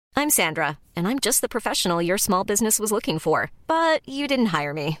I'm Sandra, and I'm just the professional your small business was looking for. But you didn't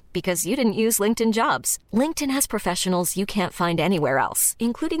hire me because you didn't use LinkedIn Jobs. LinkedIn has professionals you can't find anywhere else,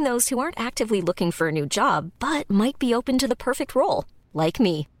 including those who aren't actively looking for a new job, but might be open to the perfect role, like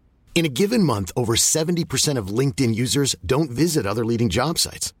me. In a given month, over 70% of LinkedIn users don't visit other leading job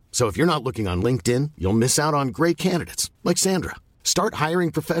sites. So if you're not looking on LinkedIn, you'll miss out on great candidates like Sandra. Start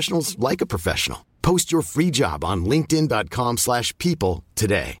hiring professionals like a professional. Post your free job on linkedin.com/people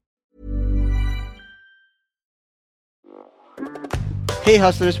today. Hey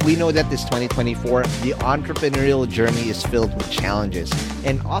hustlers, we know that this 2024, the entrepreneurial journey is filled with challenges.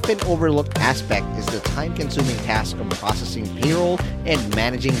 An often overlooked aspect is the time-consuming task of processing payroll and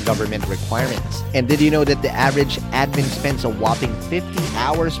managing government requirements. And did you know that the average admin spends a whopping 50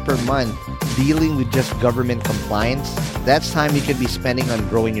 hours per month dealing with just government compliance? That's time you could be spending on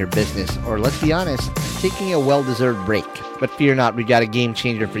growing your business, or let's be honest, taking a well-deserved break. But fear not, we got a game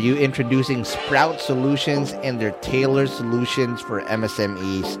changer for you, introducing Sprout Solutions and their tailored solutions for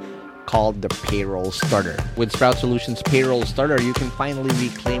MSMEs called the Payroll Starter. With Sprout Solutions Payroll Starter, you can finally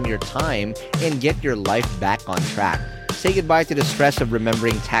reclaim your time and get your life back on track. Say goodbye to the stress of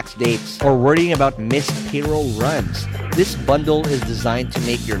remembering tax dates or worrying about missed payroll runs. This bundle is designed to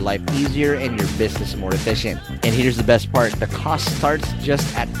make your life easier and your business more efficient. And here's the best part. The cost starts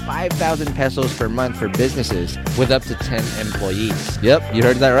just at 5,000 pesos per month for businesses with up to 10 employees. Yep, you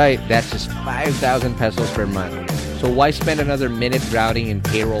heard that right. That's just 5,000 pesos per month. So why spend another minute drowning in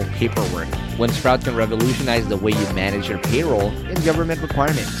payroll paperwork when Sprout can revolutionize the way you manage your payroll and government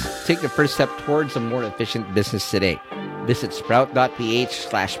requirements? Take the first step towards a more efficient business today. Visit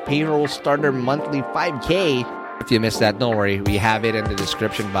sprout.ph/payroll starter monthly 5K. If you missed that, don't worry. We have it in the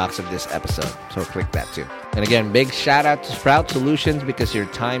description box of this episode. So click that too. And again, big shout out to Sprout Solutions because your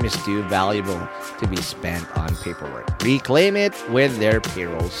time is too valuable to be spent on paperwork. Reclaim it with their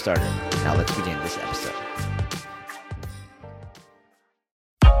Payroll Starter. Now let's begin this episode.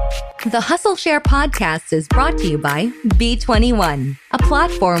 The Hustle Share podcast is brought to you by B21, a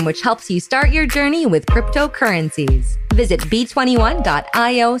platform which helps you start your journey with cryptocurrencies. Visit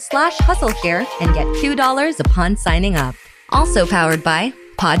b21.io/hustleshare and get $2 upon signing up. Also powered by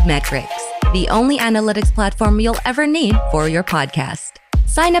Podmetrics, the only analytics platform you'll ever need for your podcast.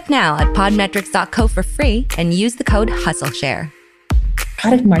 Sign up now at podmetrics.co for free and use the code HustleShare.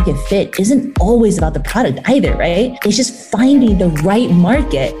 Product market fit isn't always about the product either, right? It's just finding the right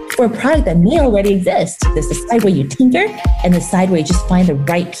market for a product that may already exist. There's the side where you tinker and the side where you just find the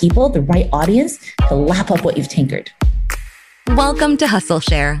right people, the right audience to lap up what you've tinkered. Welcome to Hustle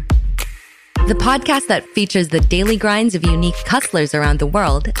Share, the podcast that features the daily grinds of unique hustlers around the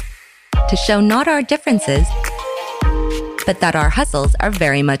world to show not our differences, but that our hustles are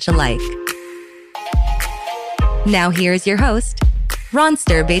very much alike. Now here's your host,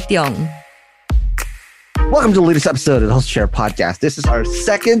 Ronster Baetiong. Welcome to the latest episode of the Hustle Share podcast. This is our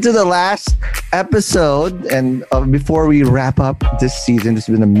second to the last episode. And before we wrap up this season, this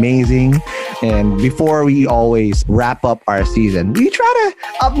has been amazing. And before we always wrap up our season, we try to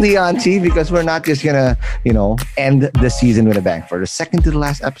up the ante because we're not just going to, end the season with a bang. For the second to the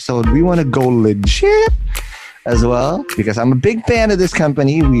last episode, we want to go legit as well, because I'm a big fan of this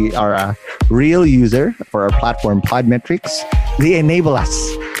company. We are a real user for our platform, Podmetrics. They enable us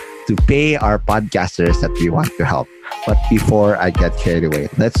to pay our podcasters that we want to help. But before I get carried away,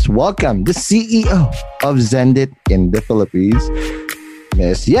 let's welcome the CEO of Zendit in the Philippines,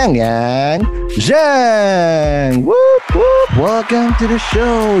 Miss Yang Yang Zhang. Whoop, whoop. Welcome to the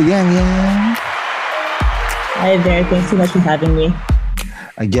show, Yang Yang. Hi there. Thanks so much for having me.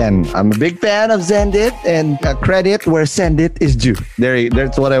 Again, I'm a big fan of Zendit, and credit where Zendit is due.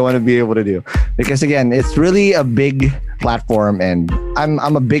 That's what I want to be able to do. Because again, it's really a big platform, and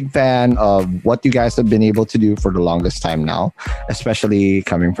I'm a big fan of what you guys have been able to do for the longest time now, especially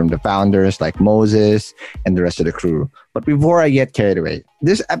coming from the founders like Moses and the rest of the crew. But before I get carried away,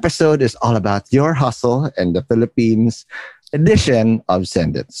 this episode is all about your hustle and the Philippines edition of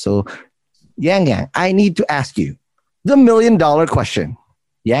Zendit. So, Yang Yang, I need to ask you the $1 million question.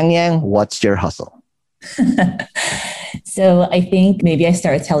 Yang Yang, what's your hustle? So I think maybe I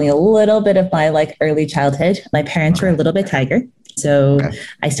started telling a little bit of my early childhood. My parents were a little bit tiger. So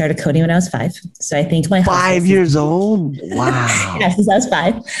I started coding when I was 5. So I think my 5 years old? Wow. Yeah, since I was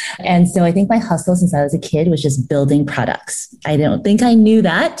 5. And so I think my hustle since I was a kid was just building products. I don't think I knew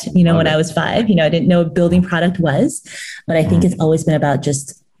that, when I was 5, I didn't know what building product was, but I think it's always been about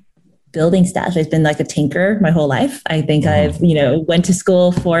just building stuff. I've been like a tinker my whole life. I think I've, went to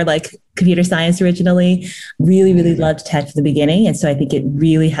school for computer science originally, really loved tech from the beginning. And so I think it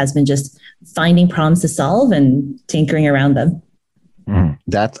really has been just finding problems to solve and tinkering around them.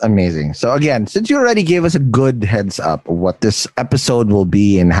 That's amazing. So again, since you already gave us a good heads up of what this episode will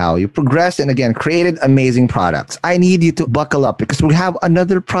be and how you progressed and again created amazing products, I need you to buckle up because we have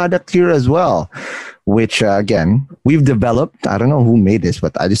another product here as well, which again, we've developed. I don't know who made this,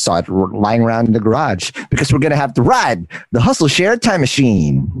 but I just saw it lying around in the garage because we're going to have to ride the Hustle Share Time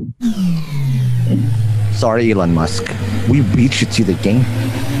Machine. Sorry, Elon Musk. We beat you to the game.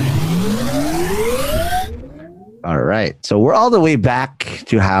 All right. So we're all the way back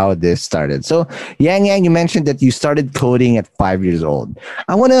to how this started. So Yang, you mentioned that you started coding at 5 years old.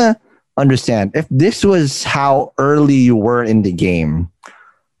 I want to understand if this was how early you were in the game,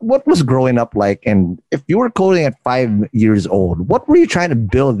 what was growing up like? And if you were coding at 5 years old, what were you trying to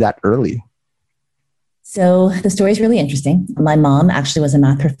build that early? So the story is really interesting. My mom actually was a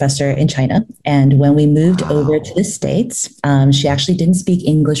math professor in China. And when we moved over to the States, she actually didn't speak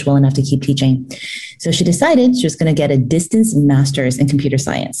English well enough to keep teaching. So she decided she was going to get a distance master's in computer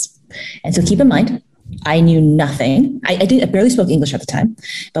science. And so keep in mind, I knew nothing. I barely spoke English at the time,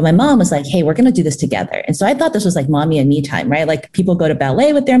 but my mom was like, hey, we're going to do this together. And so I thought this was like mommy and me time, right? Like people go to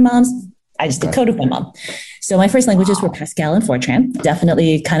ballet with their moms. I just did code with my mom. So my first languages were Pascal and Fortran,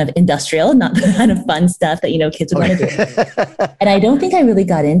 definitely kind of industrial, not the kind of fun stuff that, kids would want to do. And I don't think I really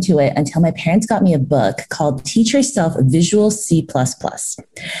got into it until my parents got me a book called Teach Yourself Visual C++.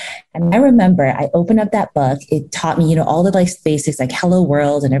 And I remember I opened up that book. It taught me, all the basics like Hello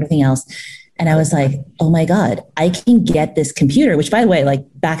World and everything else. And I was like, oh my God, I can get this computer, which by the way,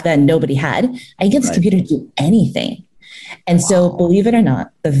 back then nobody had. I can get this computer to do anything. And so believe it or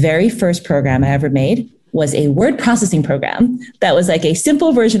not, the very first program I ever made was a word processing program that was like a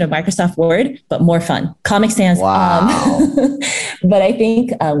simple version of Microsoft Word, but more fun. Comic Sans. Wow. But I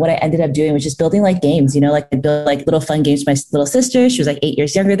think what I ended up doing was just building games, I built little fun games for my little sister. She was 8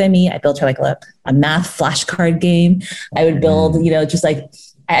 years younger than me. I built her a math flashcard game. I would build,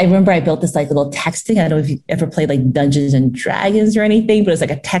 I remember I built this little text thing. I don't know if you ever played Dungeons and Dragons or anything, but it was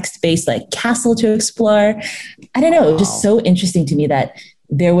a text-based castle to explore. I don't know. It was just so interesting to me that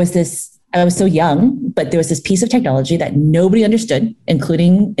there was this, I was so young, but there was this piece of technology that nobody understood,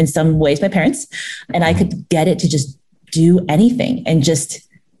 including in some ways my parents, and I could get it to just do anything. And just,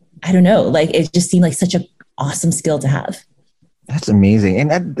 I don't know, it just seemed like such an awesome skill to have. That's amazing.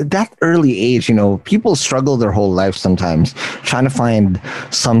 And at that early age, people struggle their whole life sometimes trying to find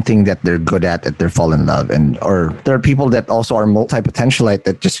something that they're good at, that they fall in love. Or there are people that also are multi-potentialite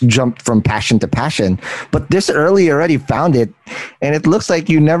that just jump from passion to passion. But this early you already found it. And it looks like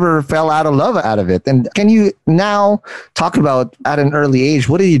you never fell out of love out of it. And can you now talk about at an early age,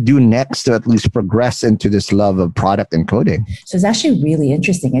 what do you do next to at least progress into this love of product and coding? So it's actually really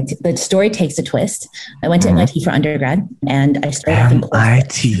interesting. The story takes a twist. I went to MIT for undergrad and I started off in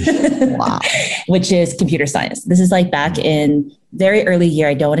MIT. Wow. Which is computer science. This is back in very early year.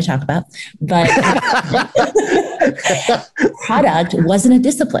 I don't want to talk about, but product wasn't a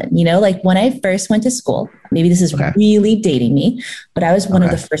discipline, when I first went to school, maybe this is really dating me, but I was one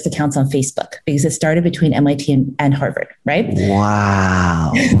of the first accounts on Facebook because it started between MIT and Harvard, right?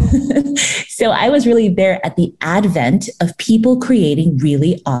 Wow. So I was really there at the advent of people creating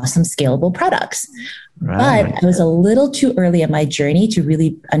really awesome scalable products. Right. But I was a little too early in my journey to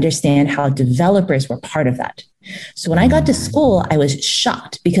really understand how developers were part of that. So when I got to school, I was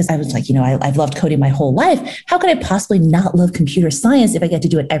shocked because I was I've loved coding my whole life. How could I possibly not love computer science if I get to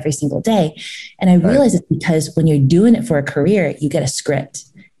do it every single day? And I realized it's because when you're doing it for a career, you get a script.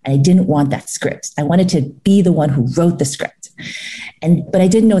 And I didn't want that script. I wanted to be the one who wrote the script. But I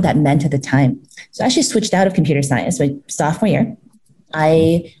didn't know what that meant at the time. So I actually switched out of computer science my sophomore year.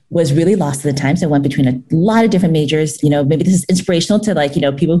 I was really lost at the time. So I went between a lot of different majors. Maybe this is inspirational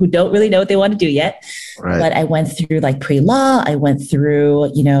to people who don't really know what they want to do yet. Right. But I went through pre-law. I went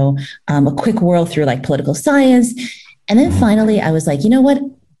through, a quick whirl through political science. And then finally I was you know what?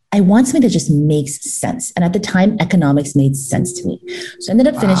 I want something that just makes sense. And at the time, economics made sense to me. So I ended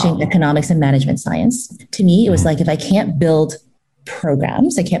up finishing economics and management science. To me, it was if I can't build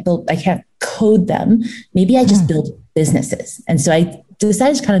programs, I can't code them, maybe I just build businesses. And so I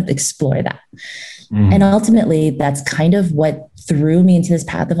decided to kind of explore that. And ultimately, that's kind of what threw me into this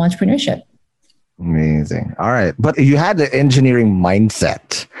path of entrepreneurship. Amazing. All right. But you had the engineering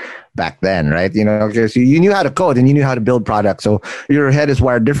mindset back then, right? So you knew how to code and you knew how to build products. So your head is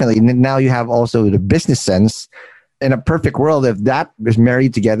wired differently. And now you have also the business sense. In a perfect world, if that is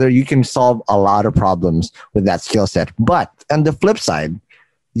married together, you can solve a lot of problems with that skill set. But on the flip side,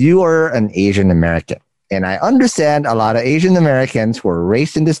 you are an Asian American. And I understand a lot of Asian Americans who are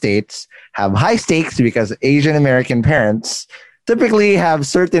raised in the States have high stakes because Asian American parents typically have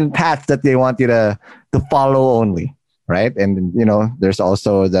certain paths that they want you to follow only. right? And there's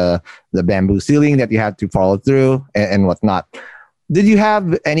also the bamboo ceiling that you have to follow through and whatnot. Did you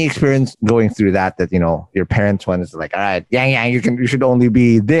have any experience going through that your parents wanted to like, all right, you should only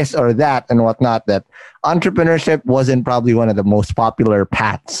be this or that and whatnot, that entrepreneurship wasn't probably one of the most popular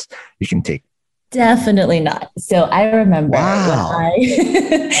paths you can take? Definitely not. So I remember when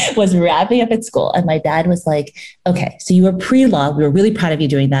I was wrapping up at school and my dad was like, okay, so you were pre-law. We were really proud of you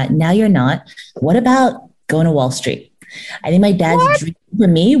doing that. Now you're not. What about going to Wall Street? I think my dad's dream for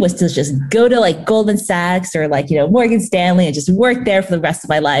me was to just go to like Goldman Sachs or like, Morgan Stanley and just work there for the rest of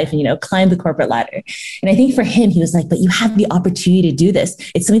my life and, climb the corporate ladder. And I think for him, he was like, but you have the opportunity to do this.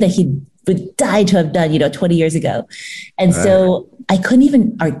 It's something that he would die to have done, 20 years ago. And so I couldn't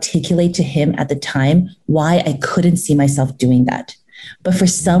even articulate to him at the time why I couldn't see myself doing that. But for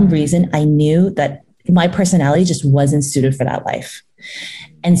some reason, I knew that my personality just wasn't suited for that life.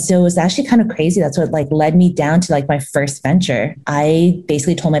 And so it was actually kind of crazy. That's what like led me down to like my first venture. I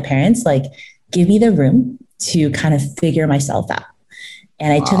basically told my parents, like, give me the room to kind of figure myself out.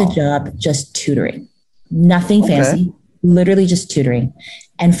 And I took a job just tutoring, nothing fancy, literally just tutoring.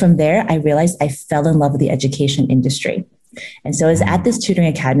 And from there, I realized I fell in love with the education industry. And so I was at this tutoring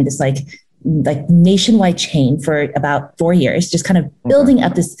academy, this like nationwide chain for about 4 years, just kind of building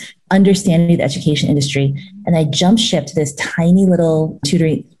up this understanding of the education industry. And I jumped ship to this tiny little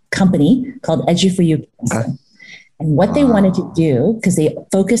tutoring company called Edu4U. Okay. And what they wanted to do, because they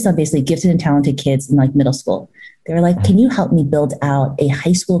focused on basically gifted and talented kids in like middle school, they were like, can you help me build out a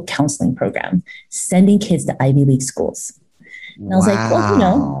high school counseling program, sending kids to Ivy League schools? And I was like,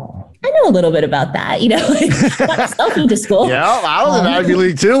 well, I know a little bit about that, I got myself into school. Yeah, I was in Ivy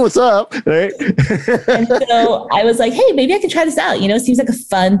League too. What's up? Right? And so I was like, hey, maybe I can try this out. It seems like a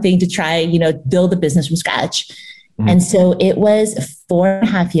fun thing to try, build a business from scratch. Mm-hmm. And so it was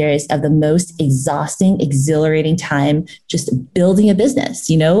 4.5 years of the most exhausting, exhilarating time just building a business.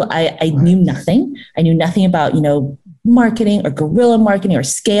 I knew nothing. I knew nothing about, marketing or guerrilla marketing or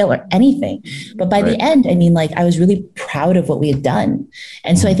scale or anything. But by the end, I was really proud of what we had done.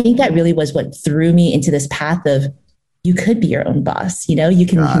 And so I think that really was what threw me into this path of you could be your own boss, you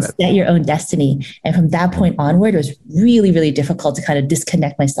can set your own destiny. And from that point onward, it was really, really difficult to kind of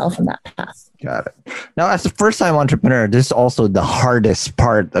disconnect myself from that path. Got it. Now, as a first-time entrepreneur, this is also the hardest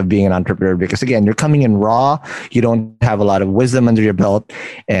part of being an entrepreneur because, again, you're coming in raw. You don't have a lot of wisdom under your belt.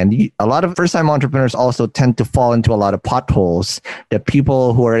 And a lot of first-time entrepreneurs also tend to fall into a lot of potholes that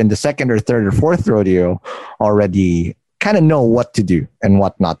people who are in the second or third or fourth rodeo already kind of know what to do and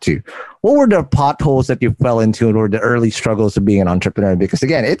what not to. What were the potholes that you fell into or the early struggles of being an entrepreneur? Because,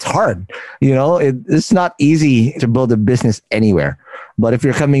 again, it's hard. It's not easy to build a business anywhere. But if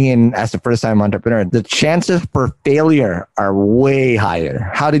you're coming in as a first-time entrepreneur, the chances for failure are way higher.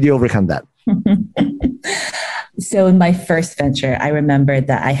 How did you overcome that? So in my first venture, I remembered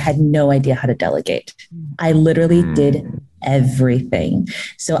that I had no idea how to delegate. I literally did everything.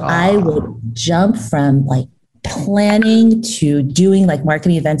 So I would jump from like planning to doing like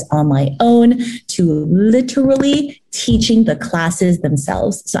marketing events on my own to literally teaching the classes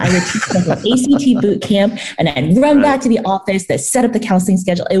themselves. So I would teach like an ACT boot camp and I'd run back to the office that set up the counseling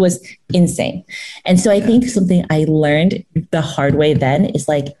schedule. It was insane. And so I think something I learned the hard way then is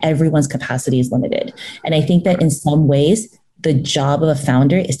like everyone's capacity is limited. And I think that in some ways, the job of a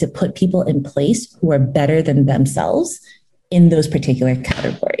founder is to put people in place who are better than themselves in those particular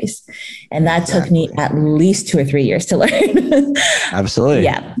categories. And that took me at least 2 or 3 years to learn. Absolutely.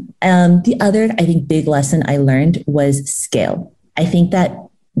 Yeah. The other, I think, big lesson I learned was scale. I think that,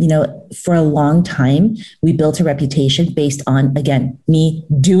 for a long time, we built a reputation based on, again, me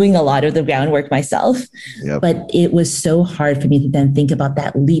doing a lot of the groundwork myself. Yep. But it was so hard for me to then think about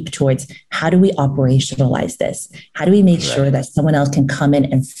that leap towards how do we operationalize this? How do we make sure that someone else can come in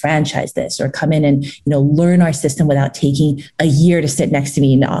and franchise this or come in and, learn our system without taking a year to sit next to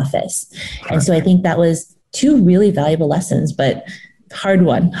me in the office? Correct. And so I think that was 2 really valuable lessons, but hard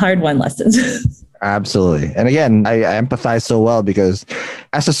won lessons. Absolutely. And again, I empathize so well because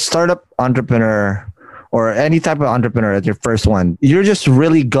as a startup entrepreneur or any type of entrepreneur at your first one, you're just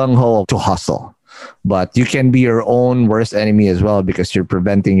really gung-ho to hustle. But you can be your own worst enemy as well because you're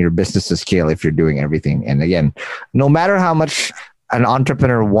preventing your business to scale if you're doing everything. And again, no matter how much an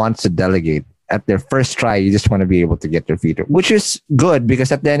entrepreneur wants to delegate, at their first try, you just want to be able to get your feet, which is good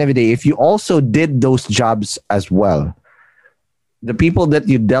because at the end of the day, if you also did those jobs as well, the people that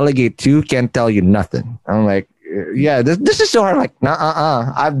you delegate to can't tell you nothing. I'm like, yeah, this is so hard. Like,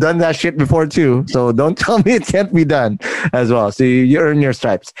 I've done that shit before too. So don't tell me it can't be done as well. So you earn your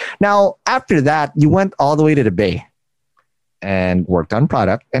stripes. Now, after that, you went all the way to the Bay. and worked on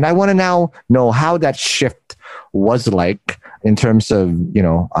product. And I want to now know how that shift was like in terms of,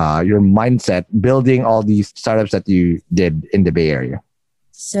 your mindset building all these startups that you did in the Bay Area.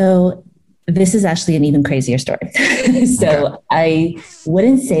 So this is actually an even crazier story. Okay. I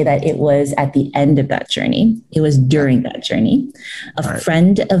wouldn't say that it was at the end of that journey. It was during that journey. A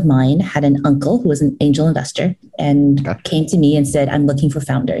friend of mine had an uncle who was an angel investor and came to me and said, I'm looking for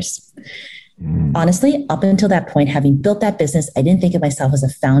founders. Honestly, up until that point, having built that business, I didn't think of myself as a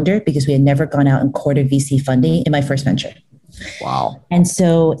founder because we had never gone out and courted VC funding in my first venture. Wow. And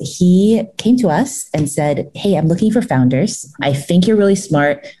so he came to us and said, hey, I'm looking for founders. I think you're really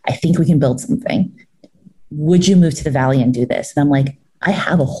smart. I think we can build something. Would you move to the Valley and do this? And I'm like, I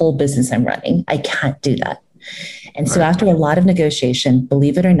have a whole business I'm running. I can't do that. And so after a lot of negotiation,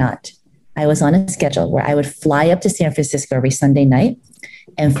 believe it or not, I was on a schedule where I would fly up to San Francisco every Sunday night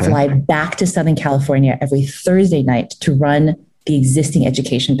and fly back to Southern California every Thursday night to run the existing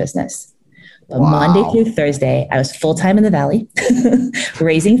education business. But Monday through Thursday, I was full-time in the Valley,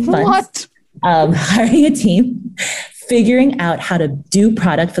 raising funds, hiring a team, figuring out how to do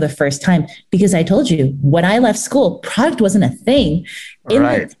product for the first time. Because I told you, when I left school, product wasn't a thing.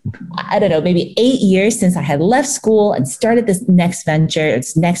 I don't know, maybe 8 years since I had left school and started this next venture.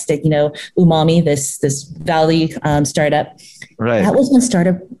 It's next to, Umami, this Valley startup. Right. That was when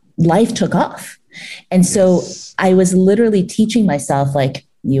startup life took off. And so I was literally teaching myself like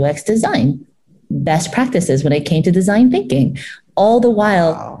UX design, best practices when it came to design thinking, all the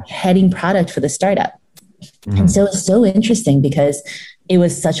while heading product for the startup. And so it's so interesting because it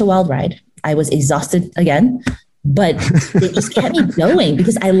was such a wild ride. I was exhausted again, but it just kept me going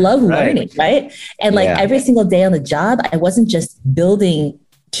because I love learning, right? And every single day on the job, I wasn't just building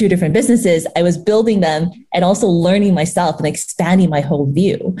 2 different businesses. I was building them and also learning myself and expanding my whole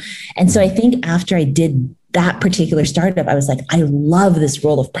view. And so I think after I did that particular startup, I was like, I love this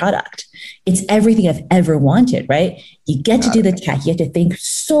role of product. It's everything I've ever wanted, right? You get to do the tech. You have to think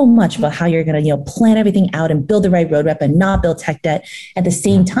so much about how you're going to, plan everything out and build the right roadmap and not build tech debt. At the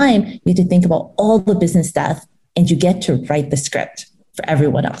same time, you have to think about all the business stuff and you get to write the script for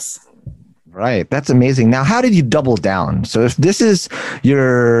everyone else. Right. That's amazing. Now, how did you double down? So if this is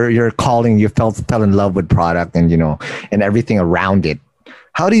your calling, you fell in love with product and, and everything around it,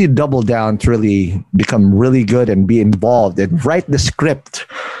 how do you double down to really become really good and be involved and write the script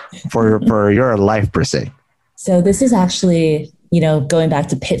for your life per se? So this is actually, going back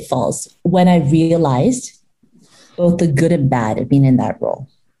to pitfalls when I realized both the good and bad of being in that role.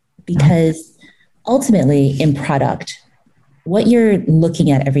 Because ultimately in product, what you're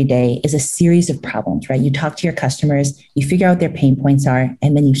looking at every day is a series of problems, right? You talk to your customers, you figure out what their pain points are,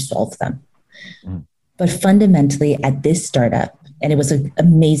 and then you solve them. But fundamentally at this startup, and it was an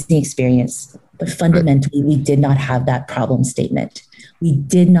amazing experience, but fundamentally, we did not have that problem statement. We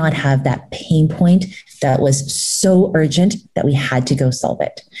did not have that pain point that was so urgent that we had to go solve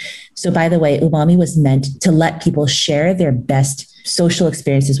it. So by the way, Umami was meant to let people share their best social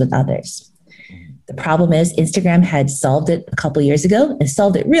experiences with others. The problem is Instagram had solved it a couple of years ago and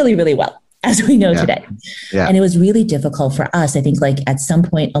solved it really, really well, as we know today. And it was really difficult for us. I think at some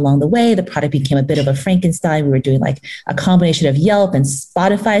point along the way, the product became a bit of a Frankenstein. We were doing a combination of Yelp and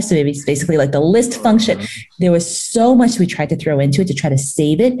Spotify. So maybe it's basically the list function. There was so much we tried to throw into it to try to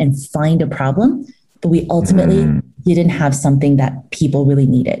save it and find a problem, but we ultimately didn't have something that people really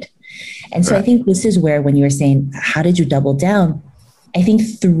needed. And so I think this is where, when you were saying, how did you double down? I think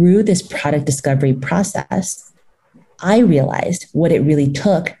through this product discovery process, I realized what it really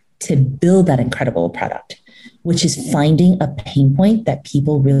took to build that incredible product, which is finding a pain point that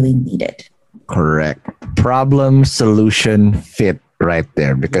people really needed. Correct. Problem, solution, fit right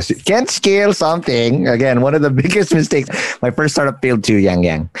there. Because you can't scale something. Again, one of the biggest mistakes. My first startup failed too, Yang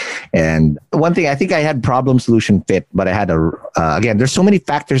Yang. And one thing, I think I had problem, solution, fit, but I had again, there's so many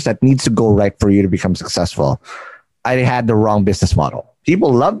factors that needs to go right for you to become successful. I had the wrong business model.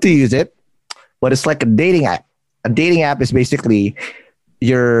 People love to use it, but it's like a dating app. A dating app is basically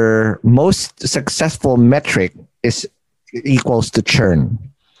your most successful metric is equals to churn.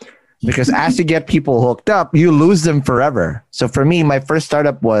 Because as you get people hooked up, you lose them forever. So for me, my first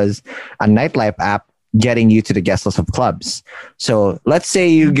startup was a nightlife app getting you to the guest list of clubs. So let's say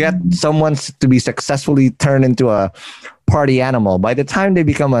you get someone to be successfully turned into a party animal. By the time they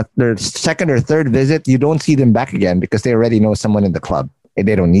become their second or third visit, you don't see them back again because they already know someone in the club and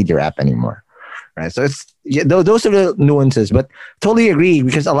they don't need your app anymore. Right. So those are the nuances, but totally agree,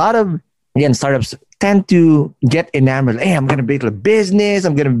 because a lot of, again, startups tend to get enamored. Hey, I'm going to build a business.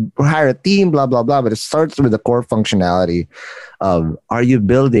 I'm going to hire a team, blah, blah, blah. But it starts with the core functionality of, are you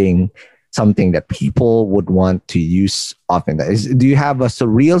building something that people would want to use often? Do you have a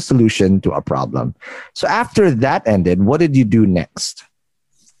real solution to a problem? So after that ended, what did you do next?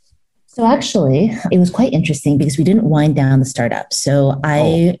 So actually, it was quite interesting because we didn't wind down the startup. So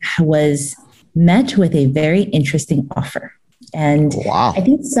I was met with a very interesting offer. And I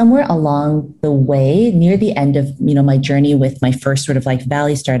think somewhere along the way, near the end of, my journey with my first sort of like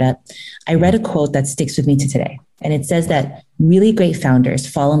Valley startup, I read a quote that sticks with me to today. And it says that really great founders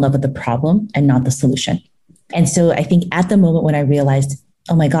fall in love with the problem and not the solution. And so I think at the moment when I realized,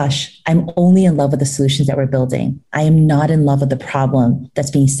 oh my gosh, I'm only in love with the solutions that we're building, I am not in love with the problem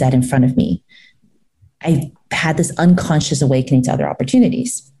that's being set in front of me, I had this unconscious awakening to other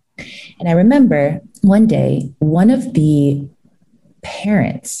opportunities. And I remember one day, one of the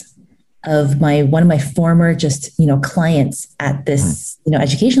parents of one of my former clients at this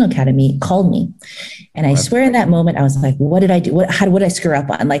educational academy called me, and I swear in that moment I was like, what did I do? What did I screw up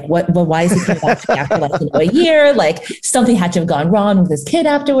on? Like why is he coming back to me after a year? Like something had to have gone wrong with this kid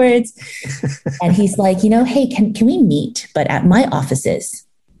afterwards. And he's like, hey, can we meet, but at my offices?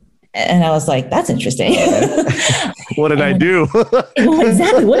 And I was like, that's interesting. What did I do?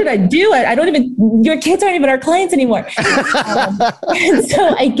 Exactly. What did I do? Your kids aren't even our clients anymore. And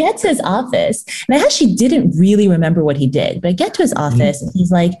so I get to his office, and I actually didn't really remember what he did, but I get to his office and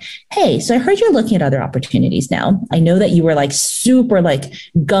he's like, hey, so I heard you're looking at other opportunities now. I know that you were like super like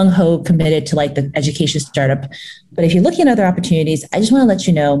gung-ho committed to like the education startup, but if you're looking at other opportunities, I just want to let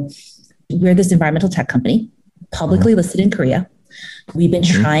you know, we're this environmental tech company, publicly listed in Korea. We've been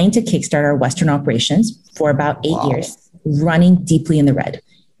trying to kickstart our Western operations for about 8 years, running deeply in the red.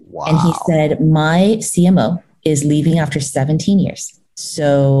 Wow. And he said, my CMO is leaving after 17 years.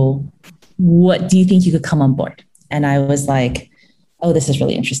 So what do you think you could come on board? And I was like, oh, this is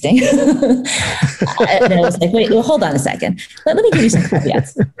really interesting. And I was like, wait, hold on a second. Let me give you some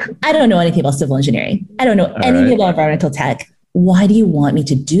caveats. I don't know anything about civil engineering. I don't know anything about environmental tech. Why do you want me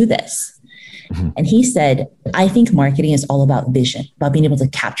to do this? And he said, I think marketing is all about vision, about being able to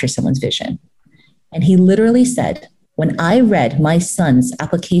capture someone's vision. And he literally said, when I read my son's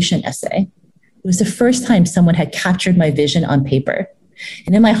application essay, it was the first time someone had captured my vision on paper.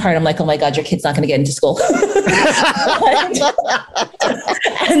 And in my heart, I'm like, oh my God, your kid's not going to get into school.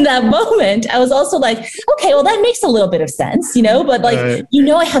 And that moment, I was also like, okay, well, that makes a little bit of sense, but like,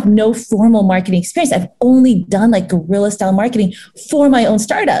 I have no formal marketing experience. I've only done like guerrilla style marketing for my own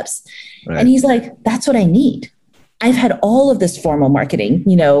startups. Right. And he's like, that's what I need. I've had all of this formal marketing,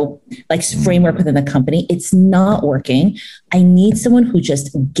 like framework within the company. It's not working. I need someone who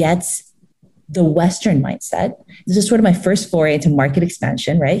just gets the Western mindset. This is sort of my first foray into market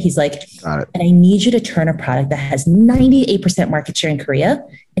expansion, right? He's like, and I need you to turn a product that has 98% market share in Korea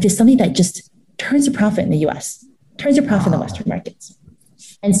into something that just turns a profit in the US, turns a profit in the Western markets.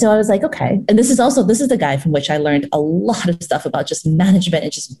 And so I was like, okay. And this is the guy from which I learned a lot of stuff about just management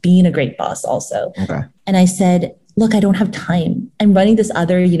and just being a great boss also. Okay. And I said, look, I don't have time. I'm running this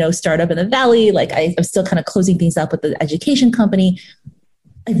other, startup in the Valley. Like I'm still kind of closing things up with the education company.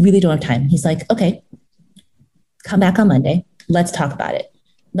 I really don't have time. He's like, okay, come back on Monday. Let's talk about it.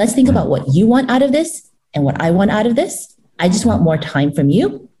 Let's think about what you want out of this and what I want out of this. I just want more time from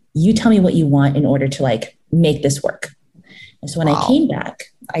you. You tell me what you want in order to like make this work. And so when I came back,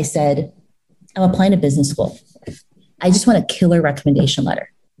 I said, I'm applying to business school. I just want a killer recommendation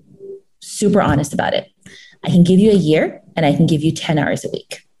letter. Super honest about it. I can give you a year and I can give you 10 hours a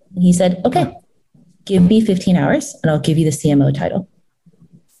week. And he said, okay, give me 15 hours and I'll give you the CMO title.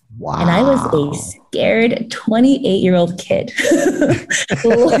 Wow. And I was a scared 28-year-old kid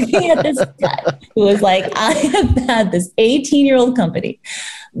looking at this guy who was like, I have had this 18-year-old company.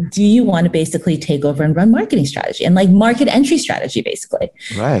 Do you want to basically take over and run marketing strategy and like market entry strategy, basically?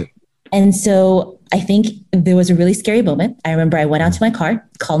 Right. And so I think there was a really scary moment. I remember I went out to my car,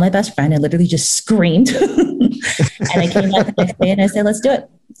 called my best friend, and literally just screamed. And I came back the next day and I said, let's do it.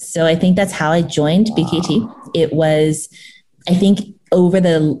 So I think that's how I joined BKT. It was, I think over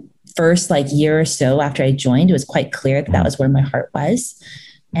the first like year or so after I joined, it was quite clear that that was where my heart was.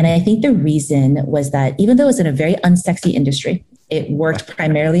 And I think the reason was that even though it was in a very unsexy industry, it worked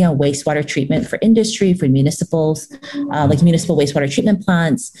primarily on wastewater treatment for industry, for municipals, like municipal wastewater treatment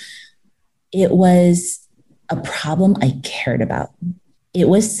plants. It was a problem I cared about. It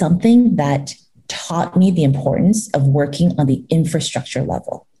was something that taught me the importance of working on the infrastructure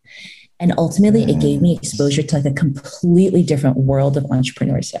level. And ultimately, it gave me exposure to like a completely different world of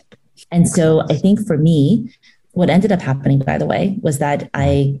entrepreneurship. And so I think for me, what ended up happening, by the way, was that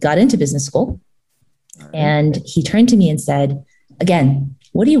I got into business school and he turned to me and said, again,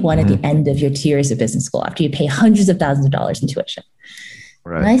 what do you want at the end of your 2 years of business school after you pay hundreds of thousands of dollars in tuition?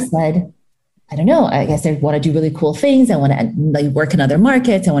 Right. And I said, I don't know. I guess I want to do really cool things. I want to like work in other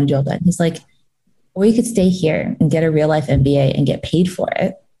markets. I want to do all that. And he's like, or you could stay here and get a real life MBA and get paid for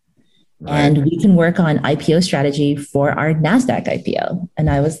it. Right. And we can work on IPO strategy for our NASDAQ IPO. And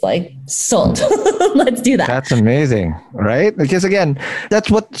I was like, sold. Let's do that. That's amazing, right? Because again,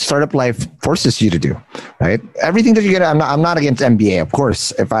 that's what startup life forces you to do, right? Everything that you get, I'm not against MBA, of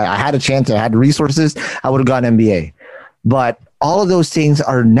course. If I had a chance, I had resources, I would have gone MBA. But all of those things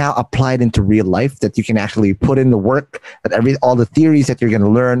are now applied into real life that you can actually put in the work, that all the theories that you're going to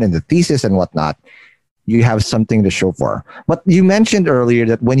learn and the thesis and whatnot, you have something to show for. But you mentioned earlier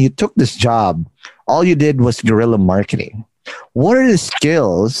that when you took this job, all you did was guerrilla marketing. What are the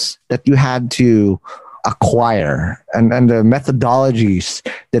skills that you had to acquire and the methodologies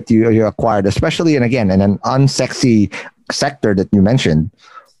that you acquired, especially, and again, in an unsexy sector that you mentioned?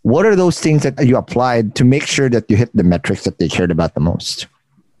 What are those things that you applied to make sure that you hit the metrics that they cared about the most?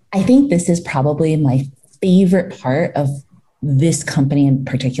 I think this is probably my favorite part of this company in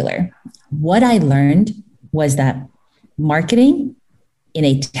particular. What I learned was that marketing in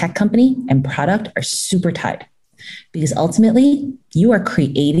a tech company and product are super tied, because ultimately you are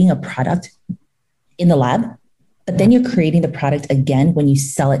creating a product in the lab, but then you're creating the product again when you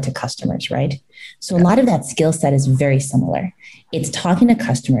sell it to customers, right? So a lot of that skill set is very similar. It's talking to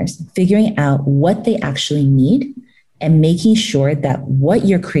customers, figuring out what they actually need, and making sure that what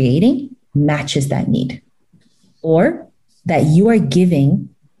you're creating matches that need, or that you are giving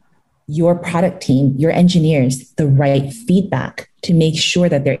your product team, your engineers, the right feedback to make sure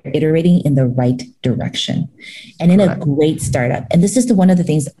that they're iterating in the right direction. And in a great startup, and this is one of the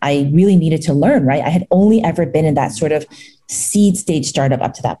things I really needed to learn, right? I had only ever been in that sort of seed stage startup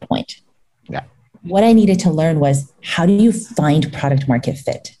up to that point. Yeah. What I needed to learn was, how do you find product market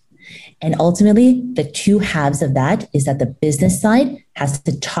fit? And ultimately, the two halves of that is that the business side has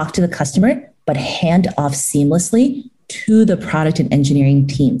to talk to the customer, but hand off seamlessly to the product and engineering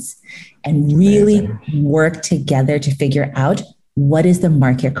teams, and really work together to figure out what is the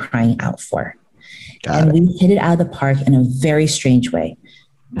market crying out for. We hit it out of the park in a very strange way.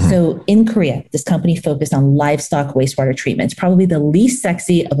 So in Korea, this company focused on livestock wastewater treatment. It's probably the least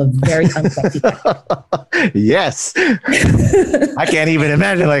sexy of a very unsexy sector. Yes. I can't even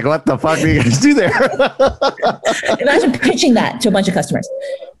imagine, like, what the fuck do you guys do there? Imagine pitching that to a bunch of customers.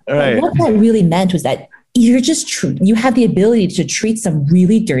 Right. What that really meant was that you're just you have the ability to treat some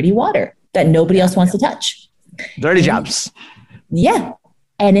really dirty water that nobody else wants to touch. Dirty jobs. Yeah.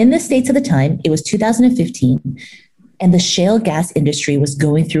 And in the States at the time, it was 2015, and the shale gas industry was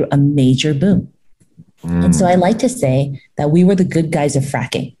going through a major boom. And so I like to say that we were the good guys of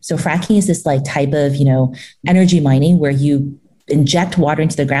fracking. So fracking is this like type of, energy mining where you inject water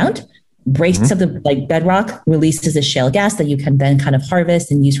into the ground, breaks up the like bedrock, releases a shale gas that you can then kind of harvest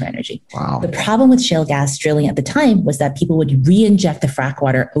and use for energy. Wow. The problem with shale gas drilling at the time was that people would re-inject the frack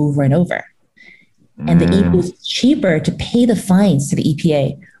water over and over. And it was cheaper to pay the fines to the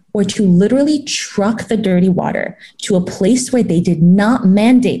EPA or to literally truck the dirty water to a place where they did not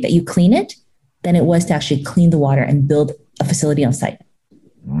mandate that you clean it than it was to actually clean the water and build a facility on site.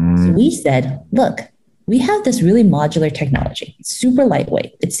 So we said, look, we have this really modular technology. It's super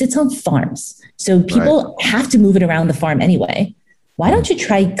lightweight. It sits on farms. So people have to move it around the farm anyway. Why don't you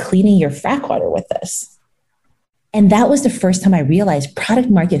try cleaning your frack water with this? And that was the first time I realized product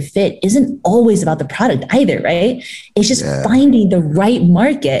market fit isn't always about the product either, right? It's just finding the right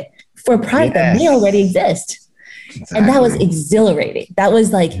market for a product that may already exist. Exactly. And that was exhilarating. That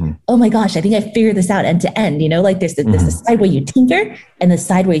was like, oh my gosh, I think I figured this out end to end. Like there's the side where you tinker and the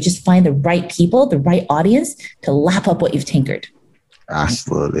side where you just find the right people, the right audience to lap up what you've tinkered.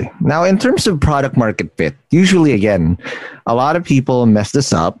 Absolutely. Now, in terms of product market fit, usually, again, a lot of people mess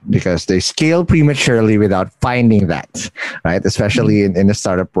this up because they scale prematurely without finding that, right? Especially in the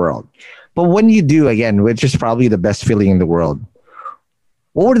startup world. But when you do, again, which is probably the best feeling in the world,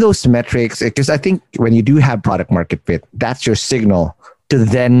 what were those metrics? Because I think when you do have product market fit, that's your signal to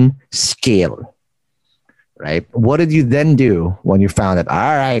then scale, right? What did you then do when you found it? All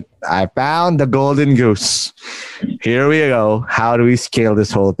right, I found the golden goose. Here we go. How do we scale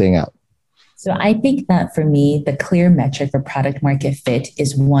this whole thing up? So I think that for me, the clear metric for product market fit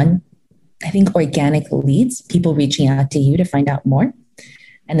is one, I think organic leads, people reaching out to you to find out more.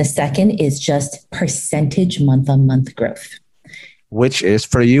 And the second is just percentage month-on-month growth. Which is,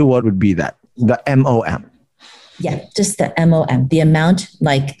 for you, what would be that? The MOM. Yeah, just the MOM, the amount,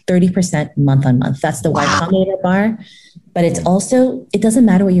 like 30% month on month. That's the Y Combinator bar. But it's also, it doesn't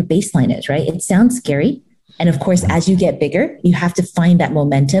matter what your baseline is, right? It sounds scary. And of course, as you get bigger, you have to find that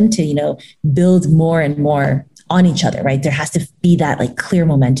momentum to, build more and more on each other, right? There has to be that like clear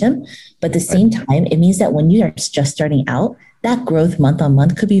momentum. But at the same time, it means that when you are just starting out, that growth month on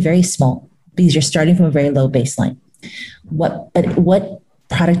month could be very small because you're starting from a very low baseline. What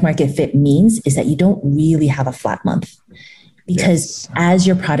product market fit means is that you don't really have a flat month, because as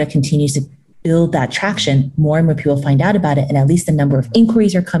your product continues to build that traction, more and more people find out about it, and at least the number of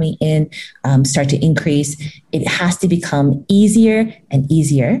inquiries are coming in start to increase. It has to become easier and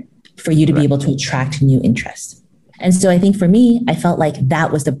easier for you to be able to attract new interest. And so I think for me, I felt like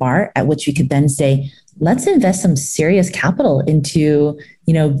that was the bar at which we could then say, let's invest some serious capital into,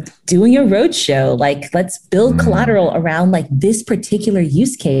 doing a roadshow. Like, let's build collateral around like this particular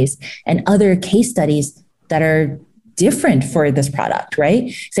use case and other case studies that are different for this product,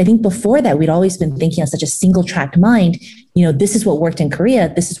 right? So I think before that, we'd always been thinking on such a single tracked mind, this is what worked in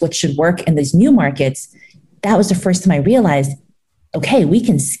Korea. This is what should work in these new markets. That was the first time I realized, okay, we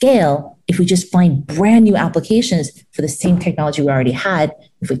can scale if we just find brand new applications for the same technology we already had,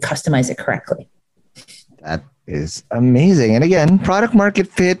 if we customize it correctly. That is amazing. And again, product market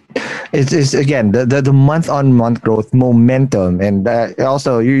fit is again, the month-on-month growth momentum. And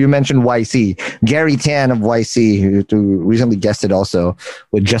also, you mentioned YC. Gary Tan of YC, who recently guested also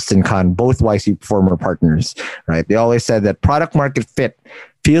with Justin Khan, both YC former partners, right? They always said that product market fit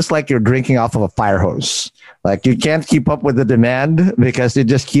feels like you're drinking off of a fire hose. Like, you can't keep up with the demand because it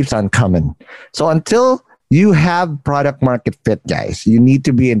just keeps on coming. So until you have product market fit, guys, you need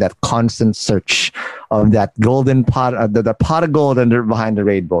to be in that constant search of that golden pot, the pot of gold behind the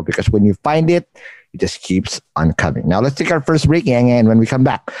rainbow, because when you find it, it just keeps on coming. Now, let's take our first break, and when we come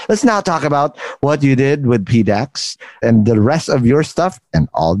back, let's now talk about what you did with PDAX and the rest of your stuff and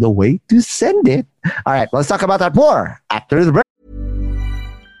all the way to send it. All right, let's talk about that more after the break.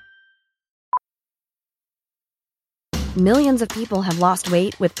 Millions of people have lost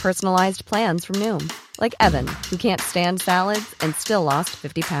weight with personalized plans from Noom. Like Evan, who can't stand salads and still lost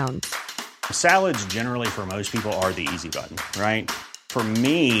 50 pounds. Salads generally for most people are the easy button, right? For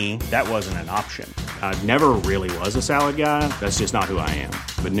me, that wasn't an option. I never really was a salad guy. That's just not who I am.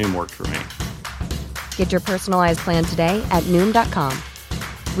 But Noom worked for me. Get your personalized plan today at Noom.com.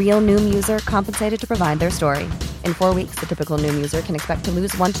 Real Noom user compensated to provide their story. In 4 weeks, the typical Noom user can expect to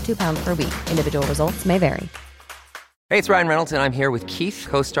lose 1 to 2 pounds per week. Individual results may vary. Hey, it's Ryan Reynolds, and I'm here with Keith,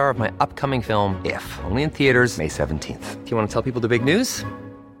 co-star of my upcoming film, If, only in theaters May 17th. Do you want to tell people the big news?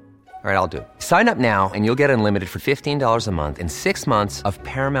 All right, I'll do it. Sign up now and you'll get unlimited for $15 a month and 6 months of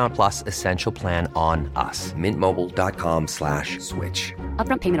Paramount Plus Essential Plan on us. MintMobile.com/switch.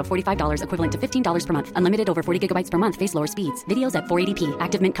 Upfront payment of $45 equivalent to $15 per month. Unlimited over 40 gigabytes per month. Face lower speeds. Videos at 480p.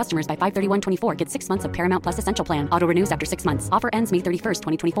 Active Mint customers by 531.24 get 6 months of Paramount Plus Essential Plan. Auto renews after 6 months. Offer ends May 31st,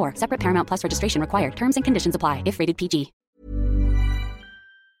 2024. Separate Paramount Plus registration required. Terms and conditions apply if rated PG.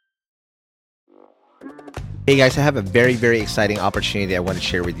 Hey guys, I have a very, very exciting opportunity I want to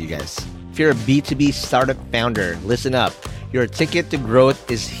share with you guys. If you're a B2B startup founder, listen up. Your ticket to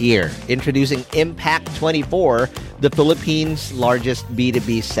growth is here. Introducing Impact 24, the Philippines' largest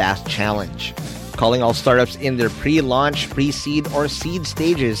B2B SaaS challenge. Calling all startups in their pre-launch, pre-seed, or seed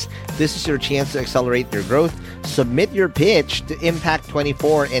stages, this is your chance to accelerate your growth. Submit your pitch to Impact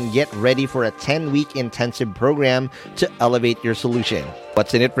 24 and get ready for a 10-week intensive program to elevate your solution.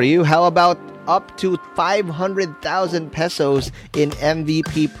 What's in it for you? How about up to 500,000 pesos in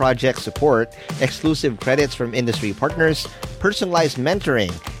MVP project support, exclusive credits from industry partners, personalized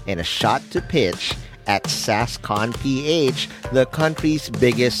mentoring, and a shot to pitch at SaaSCon PH, the country's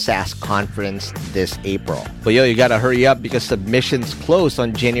biggest SaaS conference this April. But you gotta hurry up because submissions close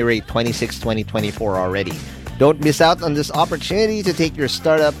on January 26, 2024 already. Don't miss out on this opportunity to take your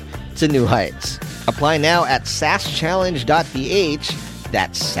startup to new heights. Apply now at SaaSchallenge.ph.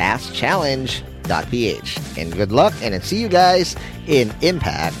 That's SaaSchallenge.ph. And good luck, and I'll see you guys in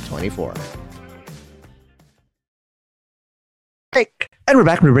Impact 24. And we're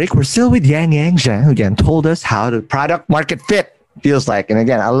back from the break. We're still with Yang Zhang, who again told us how the product market fit feels like. And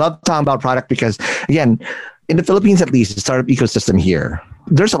again, I love talking about product because, again, in the Philippines at least, the startup ecosystem here,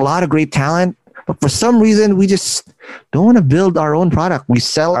 there's a lot of great talent. But for some reason, we just don't want to build our own product. We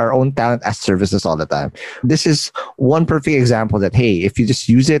sell our own talent as services all the time. This is one perfect example that, hey, if you just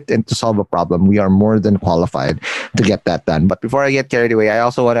use it and to solve a problem, we are more than qualified to get that done. But before I get carried away, I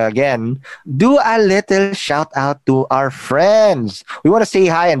also want to, again, do a little shout out to our friends. We want to say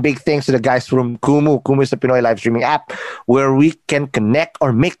hi and big thanks to the guys from Kumu. Kumu is a Pinoy live streaming app where we can connect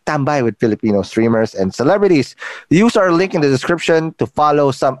or make tambay with Filipino streamers and celebrities. Use our link in the description to follow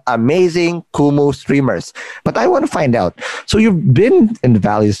some amazing Kumu streamers. But I want to find out, so you've been in the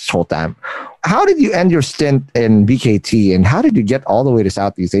Valley this whole time. how did you end your stint in BKT, and how did you get all the way to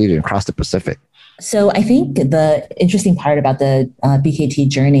Southeast Asia and across the Pacific? So I think the interesting part about the BKT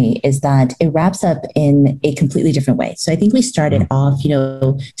journey is that it wraps up in a completely different way. So I think we started off,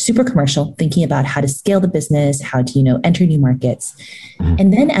 super commercial, thinking about how to scale the business, how to, enter new markets.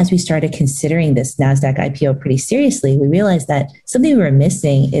 And then as we started considering this NASDAQ IPO pretty seriously, we realized that something we were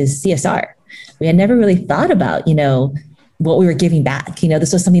missing is CSR. We had never really thought about, what we were giving back.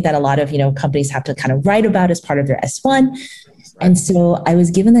 This was something that a lot of, companies have to kind of write about as part of their S1. And so I was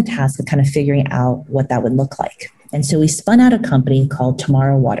given the task of kind of figuring out what that would look like. And so we spun out a company called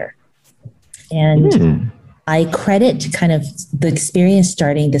Tomorrow Water. And I credit kind of the experience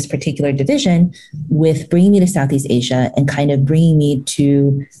starting this particular division with bringing me to Southeast Asia and kind of bringing me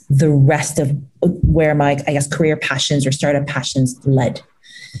to the rest of where my, career passions or startup passions led.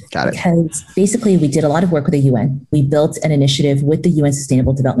 Got it. Because basically we did a lot of work with the UN. We built an initiative with the UN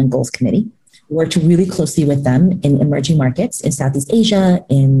Sustainable Development Goals Committee. Worked really closely with them in emerging markets in Southeast Asia,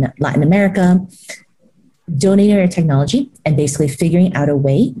 in Latin America, donating our technology and basically figuring out a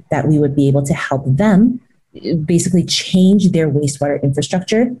way that we would be able to help them basically change their wastewater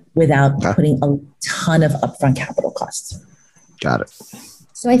infrastructure without putting a ton of upfront capital costs. Got it.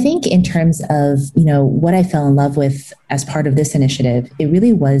 So I think in terms of, what I fell in love with as part of this initiative, it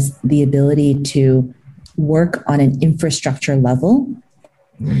really was the ability to work on an infrastructure level.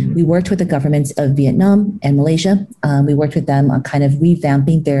 We worked with the governments of Vietnam and Malaysia. We worked with them on kind of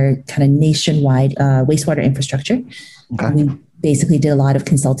revamping their kind of nationwide wastewater infrastructure. Okay. We basically did a lot of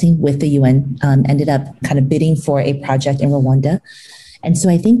consulting with the UN, ended up kind of bidding for a project in Rwanda. And so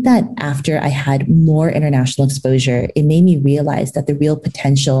I think that after I had more international exposure, it made me realize that the real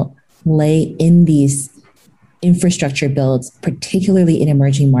potential lay in these infrastructure builds, particularly in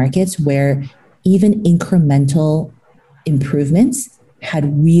emerging markets where even incremental improvements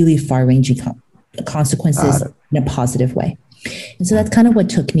had really far-ranging consequences in a positive way. And so that's kind of what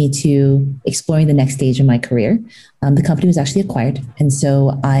took me to exploring the next stage in my career. The company was actually acquired. And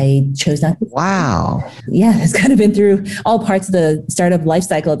so I chose not to. Wow. Yeah, it's kind of been through all parts of the startup life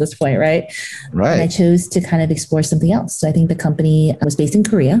cycle at this point, right? Right. And I chose to kind of explore something else. So I think the company was based in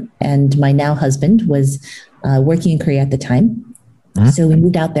Korea, and my now husband was working in Korea at the time. So we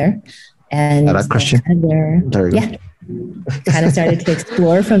moved out there. And question. Kind of started to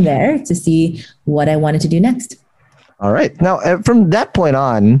explore from there to see what I wanted to do next. All right. Now, from that point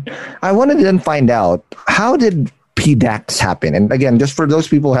on, I wanted to then find out, how did PDAX happen? And again, just for those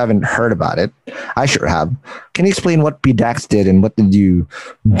people who haven't heard about it, I sure have. Can you explain what PDAX did and what did you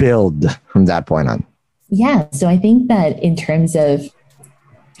build from that point on? Yeah. So I think that in terms of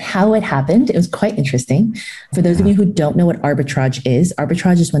how it happened, it was quite interesting. For those of you who don't know what arbitrage is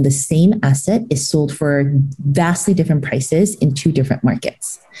when the same asset is sold for vastly different prices in two different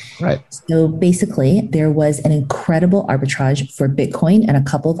markets. Right. So basically, there was an incredible arbitrage for Bitcoin and a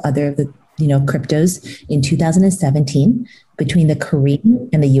couple of other of the cryptos in 2017 between the Korean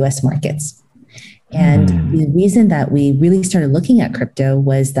and the US markets. And the reason that we really started looking at crypto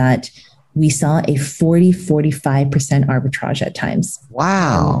was that we saw a 45% arbitrage at times.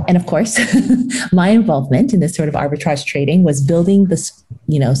 Wow. And of course, my involvement in this sort of arbitrage trading was building the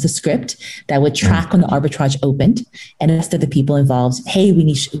script that would track when the arbitrage opened and ask the people involved, hey,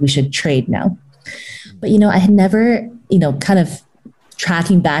 we should trade now. But, I had never, kind of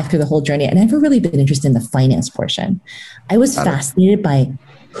tracking back through the whole journey, I never really been interested in the finance portion. I was fascinated by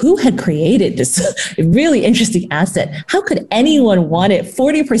who had created this really interesting asset. How could anyone want it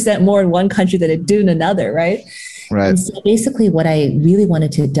 40% more in one country than it do in another, right? Right. And so basically what I really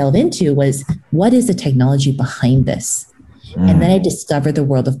wanted to delve into was, what is the technology behind this? And then I discovered the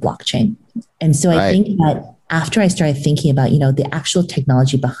world of blockchain. And so I think that after I started thinking about, the actual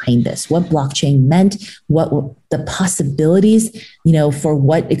technology behind this, what blockchain meant, what were the possibilities, for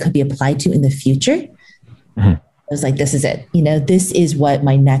what it could be applied to in the future, I was like, this is it. This is what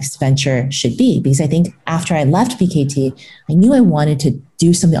my next venture should be. Because I think after I left BKT, I knew I wanted to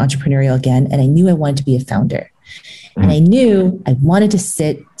do something entrepreneurial again. And I knew I wanted to be a founder. And I knew I wanted to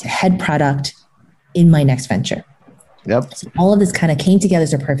sit to head product in my next venture. Yep. So all of this kind of came together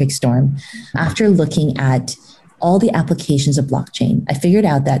as a perfect storm. After looking at all the applications of blockchain, I figured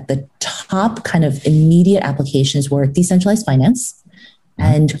out that the top kind of immediate applications were decentralized finance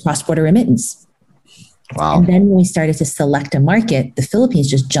and cross-border remittance. Wow. And then when we started to select a market, the Philippines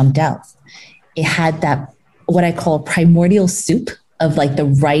just jumped out. It had that, what I call primordial soup of like the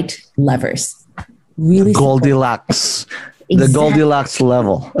right levers. Really Goldilocks. Exactly. The Goldilocks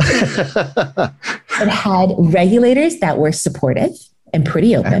level. It had regulators that were supportive and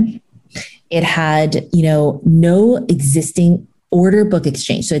pretty open. It had, no existing order book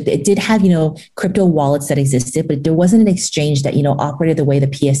exchange. So it did have, crypto wallets that existed, but there wasn't an exchange that, operated the way the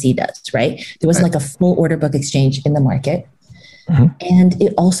PSE does, right? There wasn't like a full order book exchange in the market. And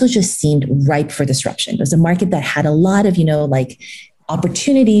it also just seemed ripe for disruption. It was a market that had a lot of,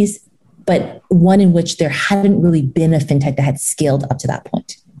 opportunities, but one in which there hadn't really been a fintech that had scaled up to that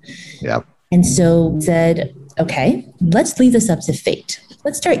point. Yep. And so said, okay, let's leave this up to fate.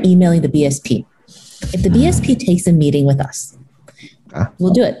 Let's start emailing the BSP. If the BSP takes a meeting with us,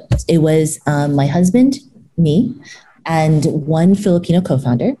 we'll do it. It was my husband, me, and one Filipino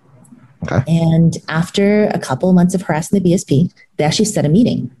co-founder. Okay. And after a couple of months of harassing the BSP, they actually set a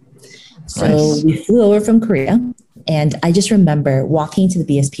meeting. So we flew over from Korea, and I just remember walking to the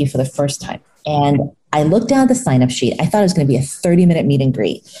BSP for the first time. And I looked down at the sign-up sheet. I thought it was going to be a 30-minute meet and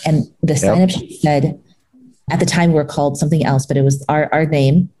greet. And the sign-up sheet said, at the time we were called something else, but it was our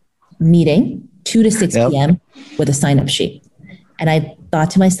name, meeting, 2 to 6 p.m. with a sign-up sheet. And I thought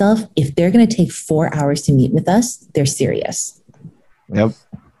to myself, if they're going to take 4 hours to meet with us, they're serious. Yep.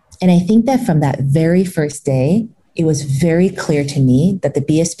 And I think that from that very first day, it was very clear to me that the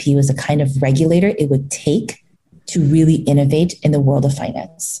BSP was a kind of regulator it would take to really innovate in the world of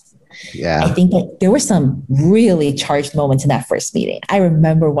finance. Yeah. I think that there were some really charged moments in that first meeting. I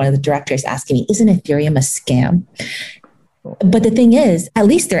remember one of the directors asking me, isn't Ethereum a scam? But the thing is, at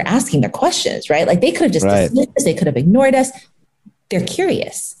least they're asking their questions, right? Like they could have just dismissed us, they could have ignored us. They're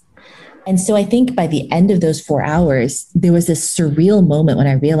curious. And so I think by the end of those 4 hours, there was this surreal moment when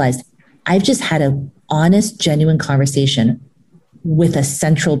I realized I've just had an honest, genuine conversation with a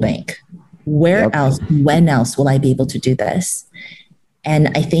central bank. Where else, when else will I be able to do this? And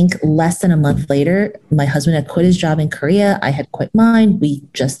I think less than a month later, my husband had quit his job in Korea. I had quit mine. We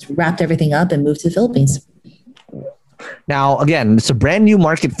just wrapped everything up and moved to the Philippines. Now, again, it's a brand new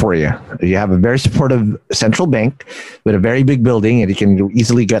market for you. You have a very supportive central bank with a very big building, and you can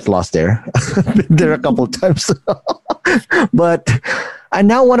easily get lost there. Been there a couple of times. But I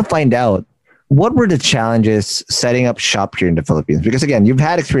now want to find out, what were the challenges setting up shop here in the Philippines? Because again, you've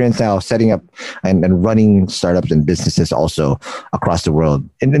had experience now setting up and running startups and businesses also across the world.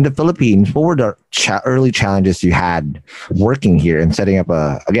 In the Philippines, what were the early challenges you had working here and setting up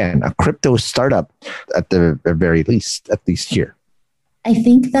a crypto startup at the very least, at least here? I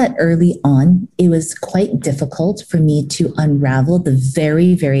think that early on, it was quite difficult for me to unravel the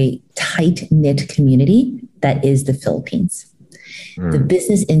very, very tight-knit community that is the Philippines. The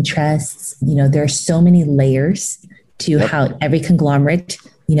business interests, there are so many layers to how every conglomerate,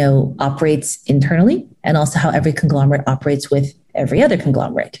 operates internally, and also how every conglomerate operates with every other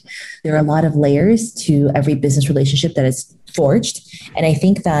conglomerate. There are a lot of layers to every business relationship that is forged. And I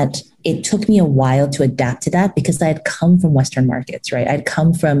think that it took me a while to adapt to that because I had come from Western markets, right? I'd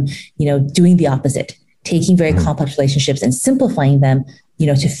come from, doing the opposite, taking very complex relationships and simplifying them,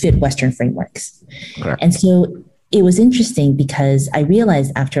 to fit Western frameworks. Okay. And so it was interesting because I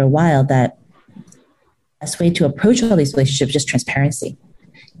realized after a while that the best way to approach all these relationships is just transparency.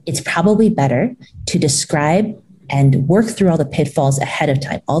 It's probably better to describe and work through all the pitfalls ahead of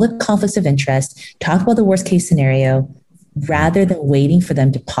time, all the conflicts of interest, talk about the worst case scenario, rather than waiting for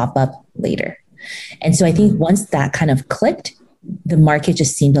them to pop up later. And so I think once that kind of clicked, the market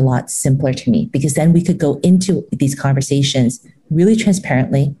just seemed a lot simpler to me because then we could go into these conversations really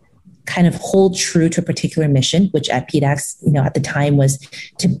transparently, kind of hold true to a particular mission, which at PDAX, at the time was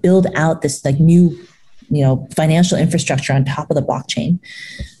to build out this new, financial infrastructure on top of the blockchain.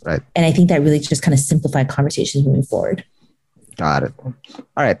 Right. And I think that really just kind of simplified conversations moving forward. Got it. All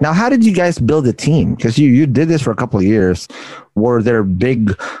right. Now, how did you guys build a team? Because you did this for a couple of years. Were there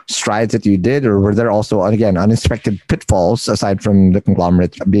big strides that you did, or were there also, again, unexpected pitfalls aside from the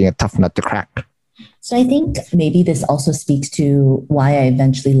conglomerate being a tough nut to crack? So I think maybe this also speaks to why I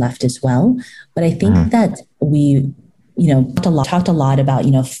eventually left as well. But I think that we, talked a lot about,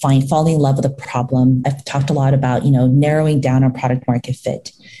 falling in love with a problem. I've talked a lot about, narrowing down our product market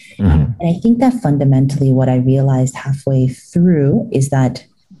fit. And I think that fundamentally what I realized halfway through is that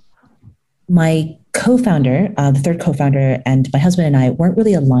my co-founder, the third co-founder, and my husband and I weren't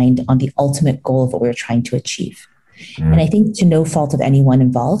really aligned on the ultimate goal of what we were trying to achieve. And I think to no fault of anyone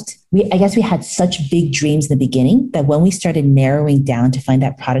involved, I guess we had such big dreams in the beginning that when we started narrowing down to find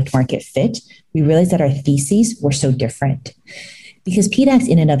that product market fit, we realized that our theses were so different. Because PDAX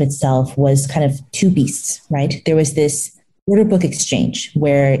in and of itself was kind of two beasts, right? There was this order book exchange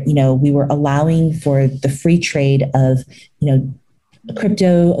where, we were allowing for the free trade of,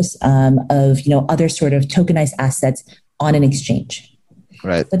 cryptos, of, other sort of tokenized assets on an exchange.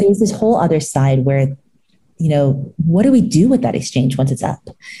 Right. But there was this whole other side where what do we do with that exchange once it's up?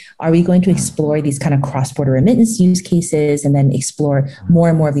 Are we going to explore these kind of cross-border remittance use cases and then explore more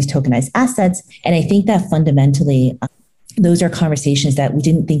and more of these tokenized assets? And I think that fundamentally, those are conversations that we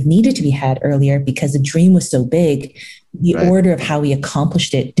didn't think needed to be had earlier because the dream was so big. The order of how we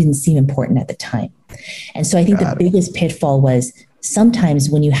accomplished it didn't seem important at the time. And so I think the biggest pitfall was sometimes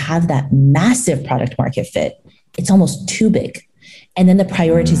when you have that massive product market fit, it's almost too big. And then the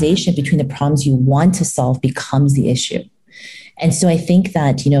prioritization between the problems you want to solve becomes the issue. And so I think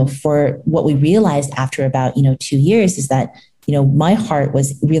that, for what we realized after about, 2 years is that, my heart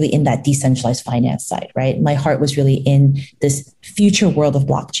was really in that decentralized finance side, right? My heart was really in this future world of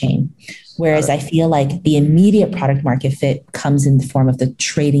blockchain. Whereas I feel like the immediate product market fit comes in the form of the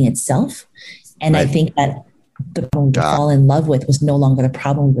trading itself. And I think that the problem we fall in love with was no longer the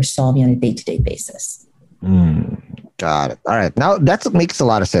problem we were solving on a day-to-day basis. Got it. All right. Now that makes a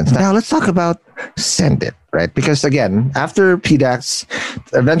lot of sense. Now let's talk about Sendit, right? Because again, after PDAX,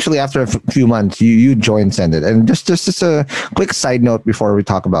 eventually after a few months, you joined Sendit. And just a quick side note before we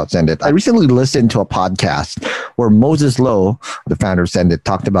talk about Sendit. I recently listened to a podcast where Moses Lowe, the founder of Sendit,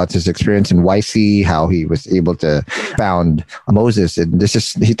 talked about his experience in YC, how he was able to found Moses. And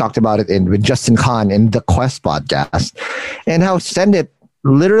he talked about it with Justin Khan in the Quest podcast, and how Sendit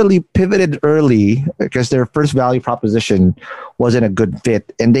literally pivoted early because their first value proposition wasn't a good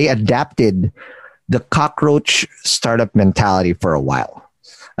fit, and they adapted the cockroach startup mentality for a while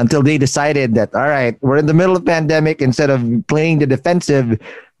until they decided that, all right, we're in the middle of pandemic. Instead of playing the defensive,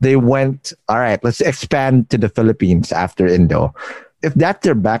 they went, all right, let's expand to the Philippines after Indo. If that's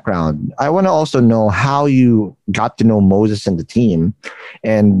their background, I want to also know how you got to know Moses and the team,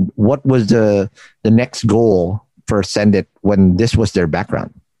 and what was the next goal for Sendit when this was their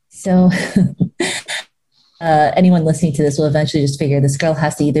background. So anyone listening to this will eventually just figure this girl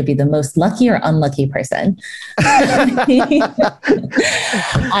has to either be the most lucky or unlucky person.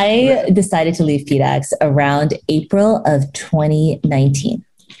 I decided to leave PDAX around April of 2019.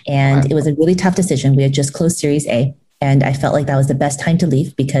 And it was a really tough decision. We had just closed Series A. And I felt like that was the best time to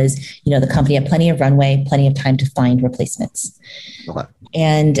leave because, the company had plenty of runway, plenty of time to find replacements. Okay.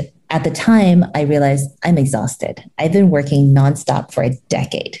 And at the time, I realized I'm exhausted. I've been working nonstop for a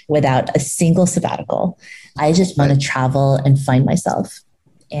decade without a single sabbatical. I just want to travel and find myself.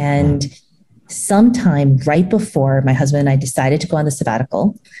 And sometime right before my husband and I decided to go on the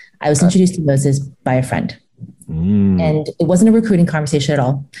sabbatical, I was introduced to Moses by a friend. And it wasn't a recruiting conversation at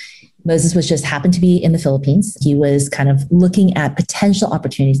all. Moses was just happened to be in the Philippines. He was kind of looking at potential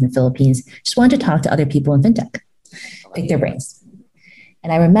opportunities in the Philippines, just wanted to talk to other people in fintech, pick their brains.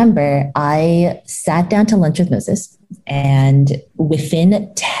 And I remember I sat down to lunch with Moses, and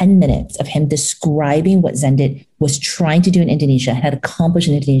within 10 minutes of him describing what Sendit was trying to do in Indonesia, had accomplished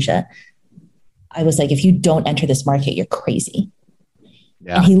in Indonesia, I was like, if you don't enter this market, you're crazy.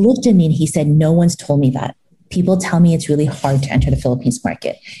 Yeah. And he looked at me and he said, no one's told me that. People tell me it's really hard to enter the Philippines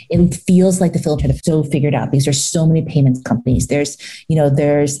market. It feels like the Philippines are so figured out because there's so many payments companies. There's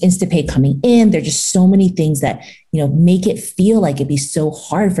Instapay coming in. There's just so many things that, make it feel like it'd be so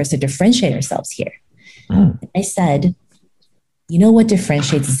hard for us to differentiate ourselves here. I said, you know what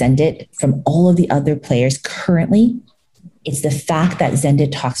differentiates Sendit from all of the other players currently? It's the fact that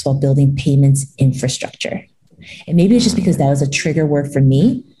Sendit talks about building payments infrastructure. And maybe it's just because that was a trigger word for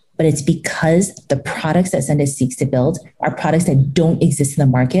me, but it's because the products that Sendit seeks to build are products that don't exist in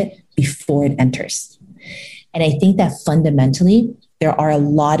the market before it enters. And I think that fundamentally, there are a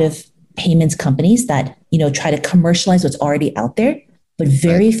lot of payments companies that, try to commercialize what's already out there, but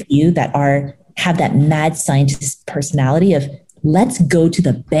very few that have that mad scientist personality of, let's go to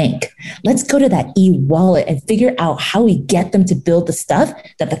the bank. Let's go to that e-wallet and figure out how we get them to build the stuff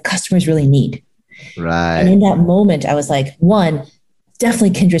that the customers really need. Right. And in that moment, I was like, one,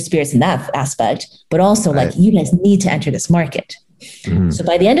 definitely kindred spirits in that aspect, but also like, you guys need to enter this market. So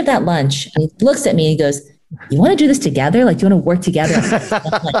by the end of that lunch, he looks at me and he goes, you want to do this together? Like, do you want to work together?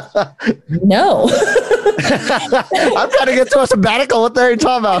 I'm like, no. I'm trying to get to a sabbatical. What are you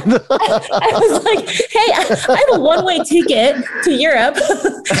talking about? I was like, hey, I have a one-way ticket to Europe.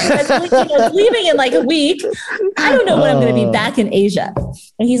 I'm leaving in like a week. I don't know when I'm going to be back in Asia.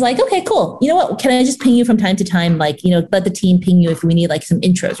 And he's like, okay, cool. You know what? Can I just ping you from time to time? Like, let the team ping you if we need like some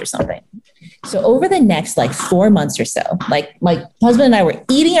intros or something. So over the next like 4 months or so, like my husband and I were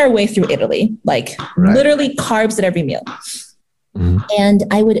eating our way through Italy, like literally carbs at every meal. And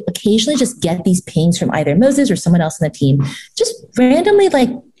I would occasionally just get these pings from either Moses or someone else on the team, just randomly like,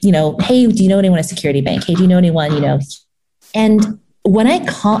 hey, do you know anyone at Security Bank? Hey, do you know anyone, And when I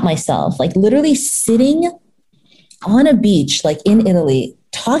caught myself, like literally sitting on a beach, like in Italy,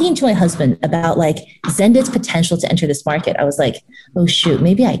 talking to my husband about like Zendit's potential to enter this market, I was like, oh shoot,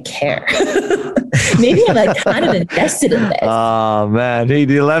 maybe I care. Maybe I'm like kind of invested in this. Oh man,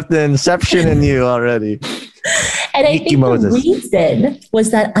 he left the inception in you already. And I think the reason was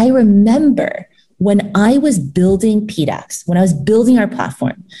that I remember when I was building PDAX, when I was building our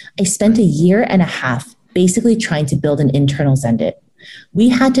platform, I spent a year and a half basically trying to build an internal Zendit. We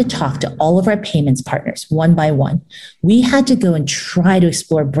had to talk to all of our payments partners one by one. We had to go and try to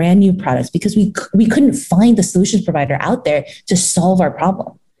explore brand new products because we couldn't find the solutions provider out there to solve our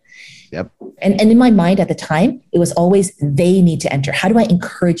problem. Yep. And in my mind at the time, it was always they need to enter. How do I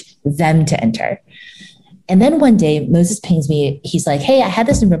encourage them to enter? And then one day, Moses pings me. He's like, hey, I had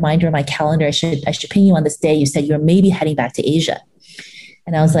this reminder in my calendar. I should ping you on this day. You said you're maybe heading back to Asia.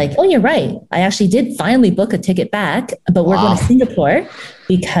 And I was like, oh, you're right. I actually did finally book a ticket back, but we're going to Singapore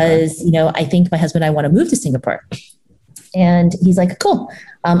because, I think my husband and I want to move to Singapore. And he's like, cool,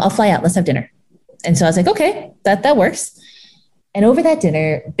 I'll fly out. Let's have dinner. And so I was like, okay, that works. And over that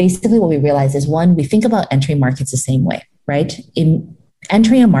dinner, basically what we realized is one, we think about entering markets the same way, right? In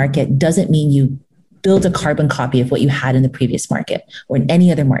entering a market doesn't mean you build a carbon copy of what you had in the previous market or in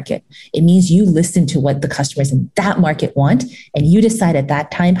any other market. It means you listen to what the customers in that market want, and you decide at that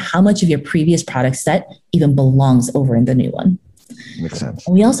time how much of your previous product set even belongs over in the new one. Makes sense.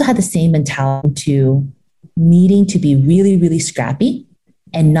 And we also had the same mentality to needing to be really, really scrappy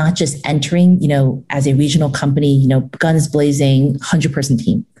and not just entering, as a regional company, guns blazing, 100-person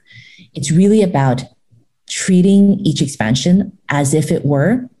team. It's really about treating each expansion as if it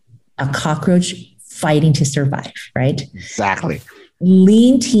were a cockroach fighting to survive, right? Exactly.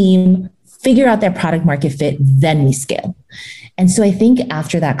 Lean team, figure out that product market fit, then we scale. And so I think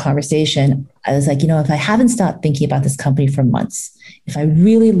after that conversation, I was like, if I haven't stopped thinking about this company for months, if I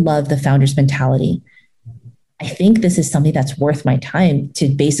really love the founder's mentality, I think this is something that's worth my time to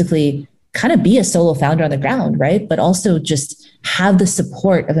basically kind of be a solo founder on the ground, right? But also just have the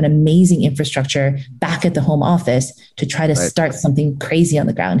support of an amazing infrastructure back at the home office to try to start something crazy on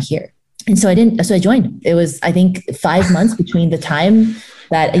the ground here. And so I joined. It was, I think, 5 months between the time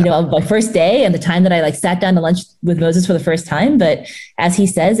that, my first day and the time that I sat down to lunch with Moses for the first time. But as he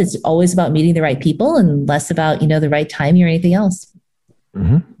says, it's always about meeting the right people and less about, the right timing or anything else.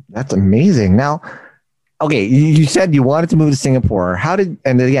 Mm-hmm. That's amazing. Now, okay, you said you wanted to move to Singapore.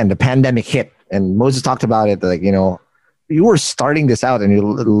 And again, the pandemic hit and Moses talked about it, you were starting this out and you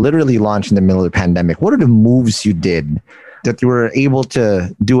literally launched in the middle of the pandemic. What are the moves you did that you were able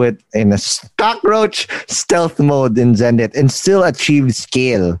to do it in a cockroach stealth mode in Zendit and still achieve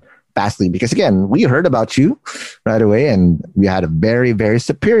scale fastly? Because again, we heard about you right away and we had a very, very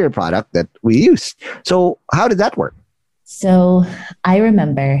superior product that we used. So how did that work? So I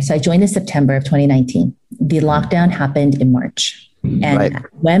remember, I joined in September of 2019. The lockdown happened in March. And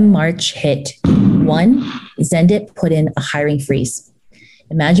when March hit, Zendit put in a hiring freeze.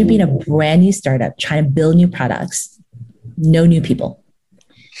 Imagine being a brand new startup, trying to build new products, no new people.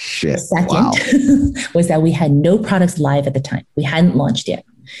 Shit. The second was that we had no products live at the time. We hadn't launched yet.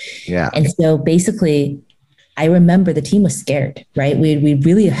 Yeah. And so basically, I remember the team was scared, right? We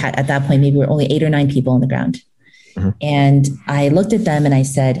really had, at that point, maybe we were only 8 or 9 people on the ground. Mm-hmm. And I looked at them and I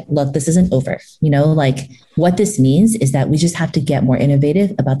said, look, this isn't over. What this means is that we just have to get more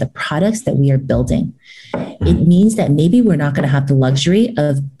innovative about the products that we are building. Mm-hmm. It means that maybe we're not going to have the luxury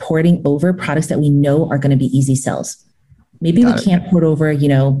of porting over products that we know are going to be easy sells. Maybe we can't port over,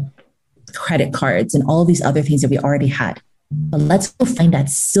 credit cards and all these other things that we already had. But let's go find that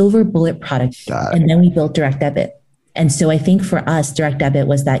silver bullet product. And then we built Direct Debit. And so I think for us, Direct Debit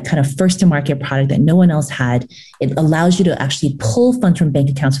was that kind of first to market product that no one else had. It allows you to actually pull funds from bank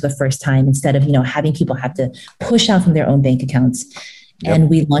accounts for the first time instead of, having people have to push out from their own bank accounts. Yep. And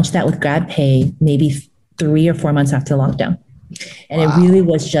we launched that with GrabPay maybe 3 or 4 months after lockdown. And it really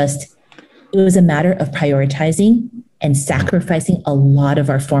was it was a matter of prioritizing and sacrificing a lot of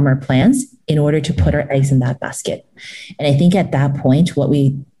our former plans in order to put our eggs in that basket. And I think at that point, what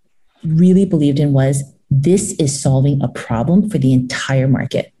we really believed in was this is solving a problem for the entire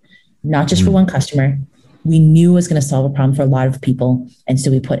market, not just for one customer. We knew it was going to solve a problem for a lot of people. And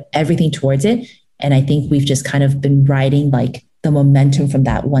so we put everything towards it. And I think we've just kind of been riding the momentum from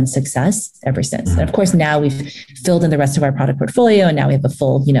that one success ever since. And of course, now we've filled in the rest of our product portfolio and now we have a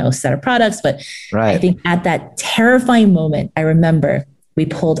full, set of products. But I think at that terrifying moment, I remember we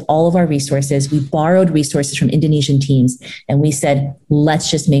pulled all of our resources. We borrowed resources from Indonesian teams and we said,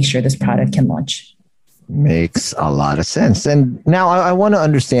 let's just make sure this product can launch. Makes a lot of sense. And now I want to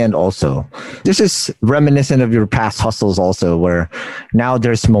understand also, this is reminiscent of your past hustles also, where now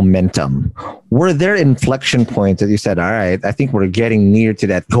there's momentum. Were there inflection points that you said, all right, I think we're getting near to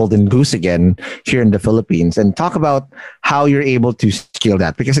that golden goose again here in the Philippines? And talk about how you're able to scale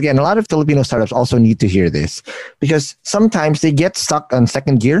that. Because again, a lot of Filipino startups also need to hear this, because sometimes they get stuck on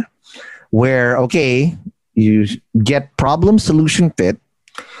second gear where, okay, you get problem solution fit,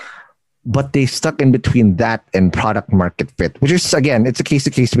 but they stuck in between that and product market fit, which is, again, it's a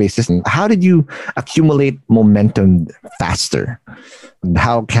case-to-case basis. How did you accumulate momentum faster?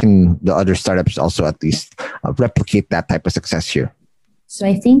 How can the other startups also at least replicate that type of success here? So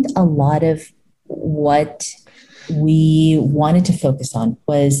I think a lot of what we wanted to focus on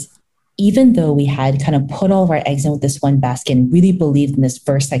was, even though we had kind of put all of our eggs in with this one basket and really believed in this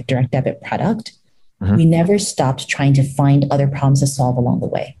first direct debit product, we never stopped trying to find other problems to solve along the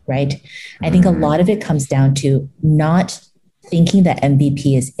way, right? I think a lot of it comes down to not thinking that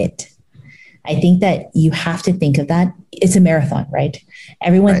MVP is it. I think that you have to think of that. It's a marathon, right?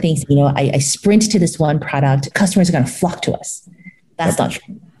 Everyone thinks, I sprint to this one product, customers are going to flock to us. That's not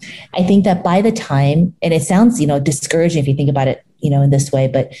true. I think that by the time, and it sounds, discouraging if you think about it, in this way,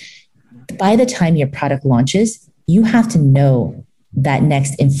 but by the time your product launches, you have to know that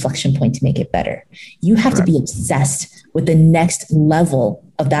next inflection point to make it better. You have to be obsessed with the next level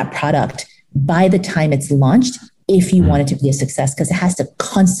of that product by the time it's launched, if you want it to be a success, because it has to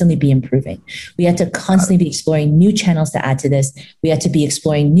constantly be improving. We have to constantly be exploring new channels to add to this. We have to be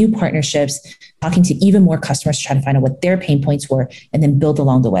exploring new partnerships, talking to even more customers to try to find out what their pain points were, and then build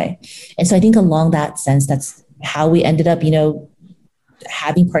along the way. And so I think along that sense, that's how we ended up,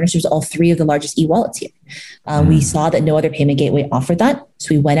 having partnerships with all three of the largest e-wallets here. We saw that no other payment gateway offered that.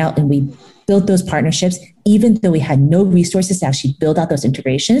 So we went out and we built those partnerships, even though we had no resources to actually build out those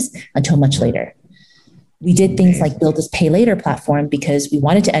integrations until much later. We did things like build this pay later platform because we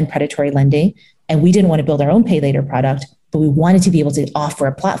wanted to end predatory lending, and we didn't want to build our own pay later product, but we wanted to be able to offer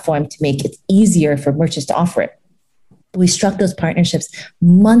a platform to make it easier for merchants to offer it. We struck those partnerships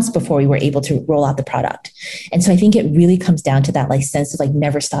months before we were able to roll out the product. And so I think it really comes down to that sense of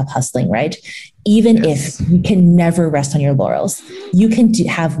never stop hustling, right? Even if you can never rest on your laurels, you can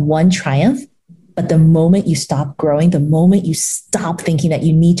have one triumph, but the moment you stop growing, the moment you stop thinking that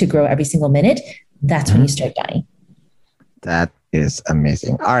you need to grow every single minute, that's when you start dying. That is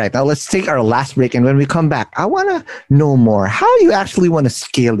amazing. All right, now let's take our last break. And when we come back, I want to know more how you actually want to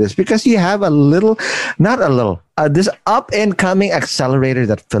scale this, because you have this up and coming accelerator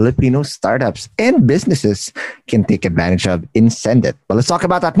that Filipino startups and businesses can take advantage of in Send It. But let's talk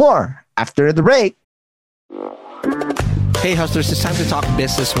about that more after the break. Hey hustlers, it's time to talk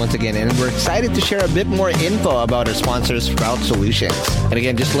business once again, and we're excited to share a bit more info about our sponsor, Sprout Solutions. And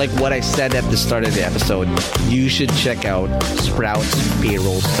again, just like what I said at the start of the episode, you should check out Sprout's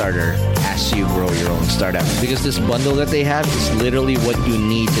Payroll Starter as you grow your own startup, because this bundle that they have is literally what you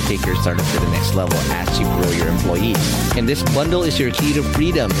need to take your startup to the next level as you grow your employees. And this bundle is your key to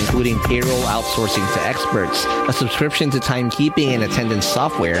freedom, including payroll outsourcing to experts, a subscription to timekeeping and attendance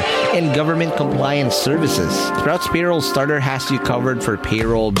software, and government compliance services. Sprout's Payroll Starter has you covered for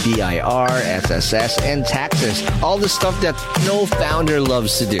payroll, BIR, SSS, and taxes. All the stuff that no founder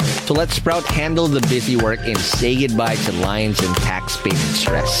loves to do. So let Sprout handle the busy work and say goodbye to lines and tax payment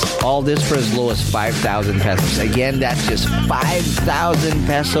stress. All this for as low as 5,000 pesos. Again, that's just 5,000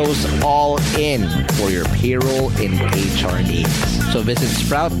 pesos all in for your payroll and HR needs. So visit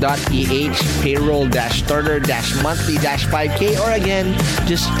sprout.ph payroll-starter-monthly-5K, or again,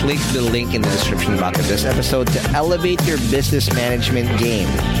 just click the link in the description box of this episode to elevate your business management game.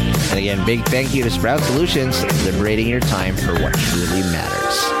 And again, big thank you to Sprout Solutions, liberating your time for what truly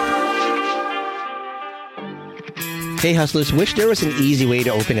matters. Hey hustlers, wish there was an easy way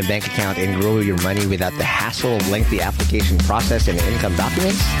to open a bank account and grow your money without the hassle of lengthy application process and income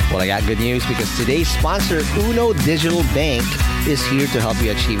documents? Well, I got good news, because today's sponsor, Uno Digital Bank, is here to help you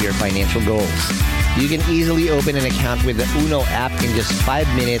achieve your financial goals. You can easily open an account with the Uno app in just 5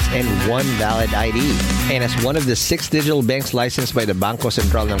 minutes and one valid ID. And as one of the 6 digital banks licensed by the Bangko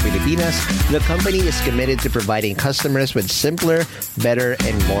Sentral ng Pilipinas, the company is committed to providing customers with simpler, better,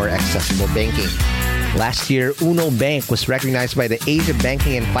 and more accessible banking. Last year, Uno Bank was recognized by the Asia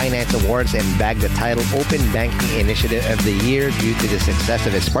Banking and Finance Awards and bagged the title Open Banking Initiative of the Year due to the success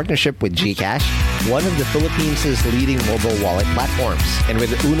of its partnership with GCash, one of the Philippines' leading mobile wallet platforms. And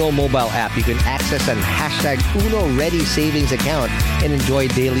with the Uno mobile app, you can access an hashtag Uno Ready savings account and enjoy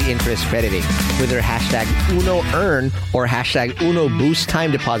daily interest crediting. With their hashtag Uno Earn or hashtag Uno Boost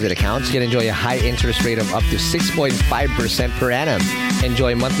time deposit accounts, you can enjoy a high interest rate of up to 6.5% per annum.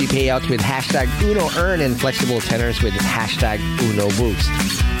 Enjoy monthly payouts with hashtag Uno Earn earn in flexible tenors with hashtag Uno Boost.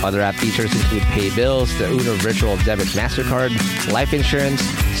 Other app features include pay bills, the Uno Virtual Debit MasterCard, life insurance,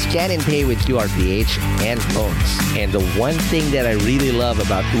 scan and pay with QRPH, and phones. And the one thing that I really love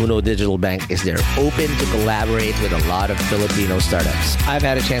about Uno Digital Bank is they're open to collaborate with a lot of Filipino startups. I've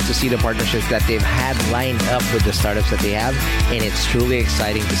had a chance to see the partnerships that they've had lined up with the startups that they have, and it's truly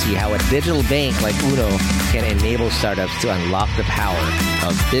exciting to see how a digital bank like Uno can enable startups to unlock the power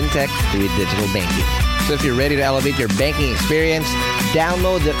of fintech through digital banking. So if you're ready to elevate your banking experience,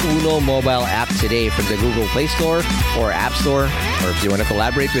 download the Uno mobile app today from the Google Play Store or App Store. Or if you want to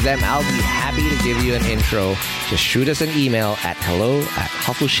collaborate with them, I'll be happy to give you an intro. Just shoot us an email at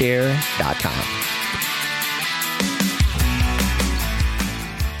hello@hustleshare.com.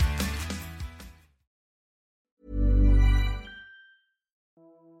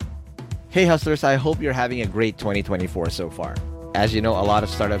 Hey Hustlers, I hope you're having a great 2024 so far. As you know, a lot of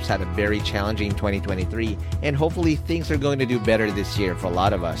startups had a very challenging 2023, and hopefully things are going to do better this year for a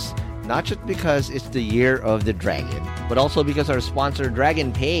lot of us. Not just because it's the year of the dragon, but also because our sponsor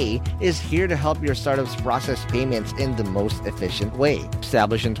Dragon Pay is here to help your startups process payments in the most efficient way.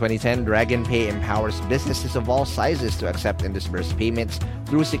 Established in 2010, Dragon Pay empowers businesses of all sizes to accept and disburse payments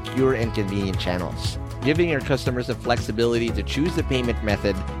through secure and convenient channels, giving your customers the flexibility to choose the payment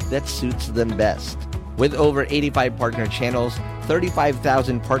method that suits them best. With over 85 partner channels,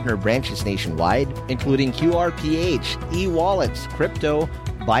 35,000 partner branches nationwide, including QRPH, e-wallets, crypto,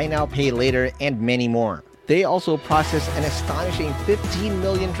 buy now, pay later, and many more. They also process an astonishing 15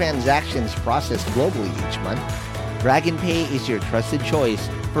 million transactions processed globally each month. Dragon Pay is your trusted choice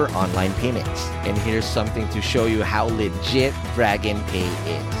for online payments. And here's something to show you how legit Dragon Pay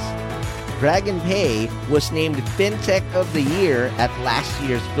is. Dragon Pay was named FinTech of the Year at last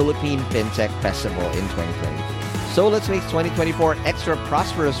year's Philippine FinTech Festival in 2020. So let's make 2024 extra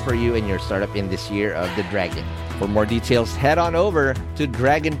prosperous for you and your startup in this year of the dragon. For more details, head on over to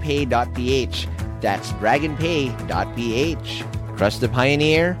dragonpay.ph. That's dragonpay.ph. Trust the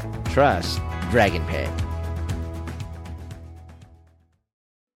pioneer, trust Dragon Pay.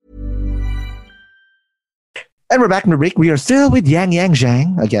 And we're back from the break. We are still with Yang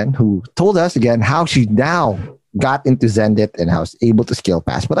Zhang again, who told us again how she now got into Zendit and how she's able to scale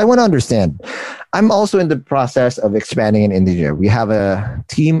fast. But I want to understand, I'm also in the process of expanding in Indonesia. We have a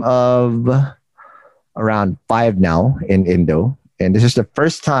team of around 5 now in Indo. And this is the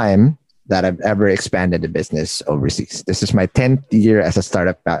first time that I've ever expanded the business overseas. This is my 10th year as a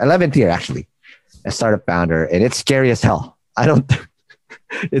startup, 11th year actually, as startup founder. And it's scary as hell.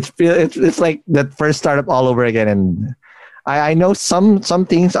 It's like that first startup all over again. And I know some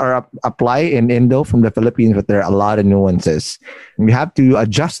things are apply in Indo from the Philippines, but there are a lot of nuances and we have to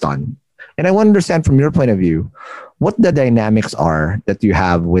adjust on. And I want to understand from your point of view, what the dynamics are that you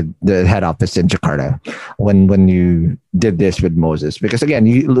have with the head office in Jakarta when you did this with Moses. Because again,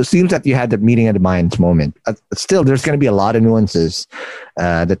 it seems that you had the meeting of the minds moment. Still, there's going to be a lot of nuances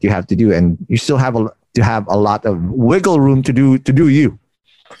that you have to do. And you still have to have a lot of wiggle room to do you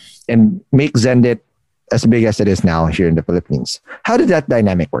and make Zendit as big as it is now here in the Philippines. How did that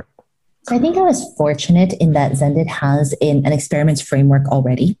dynamic work? So I think I was fortunate in that Zendit has an experiments framework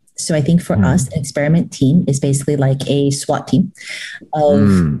already. So I think for us, an experiment team is basically like a SWAT team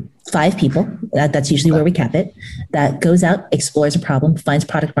of 5 people. That's usually where we cap it. That goes out, explores a problem, finds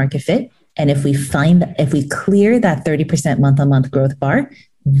product market fit. And if we clear that 30% month-on-month growth bar,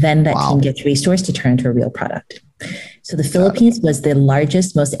 then that team gets resourced to turn into a real product. So the Philippines was the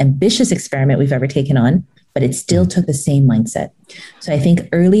largest, most ambitious experiment we've ever taken on, but it still took the same mindset. So I think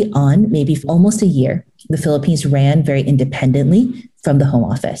early on, maybe for almost a year, the Philippines ran very independently from the home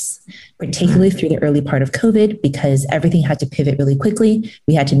office, particularly through the early part of COVID, because everything had to pivot really quickly.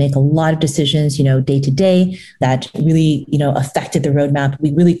 We had to make a lot of decisions, day to day that really, affected the roadmap.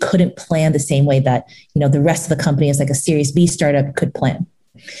 We really couldn't plan the same way that, the rest of the company as like a Series B startup could plan.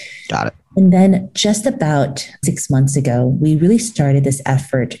 Got it. And then just about 6 months ago, we really started this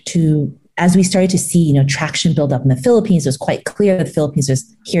effort to, as we started to see, traction build up in the Philippines, it was quite clear that the Philippines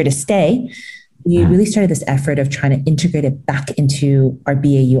was here to stay. We really started this effort of trying to integrate it back into our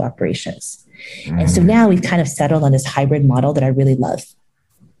BAU operations. And so now we've kind of settled on this hybrid model that I really love,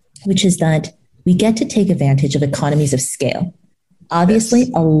 which is that we get to take advantage of economies of scale.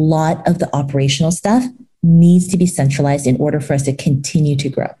 Obviously, a lot of the operational stuff needs to be centralized in order for us to continue to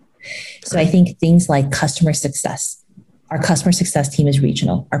grow. So I think things like customer success, our customer success team is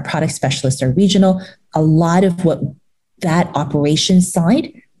regional. Our product specialists are regional. A lot of what that operations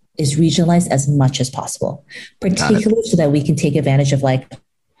side is regionalized as much as possible, particularly so that we can take advantage of like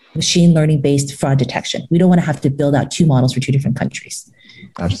machine learning based fraud detection. We don't want to have to build out 2 models for 2 different countries.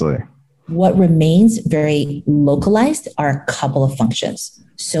 Absolutely. What remains very localized are a couple of functions.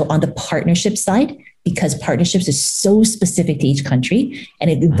 So on the partnership side, because partnerships is so specific to each country and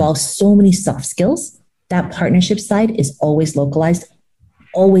it involves so many soft skills, that partnership side is always localized,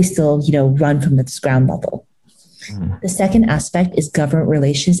 always still, run from the ground level. The second aspect is government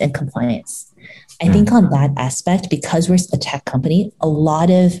relations and compliance. I think on that aspect, because we're a tech company, a lot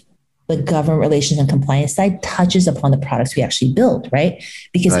of the government relations and compliance side touches upon the products we actually build, right?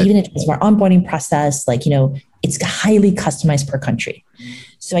 Because even in terms of our onboarding process, it's highly customized per country.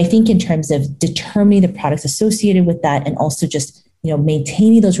 So I think in terms of determining the products associated with that and also just,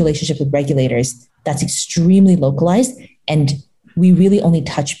 maintaining those relationships with regulators, that's extremely localized. And we really only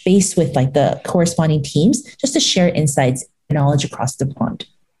touch base with the corresponding teams just to share insights and knowledge across the pond.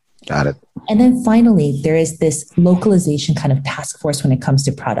 Got it. And then finally, there is this localization kind of task force when it comes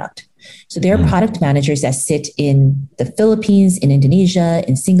to product. So there are product managers that sit in the Philippines, in Indonesia,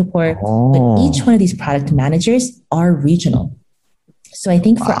 in Singapore, but each one of these product managers are regional. So I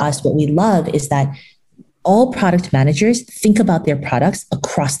think for us, what we love is that all product managers think about their products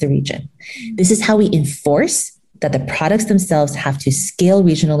across the region. This is how we enforce that the products themselves have to scale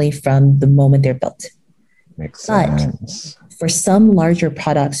regionally from the moment they're built. Makes sense. But for some larger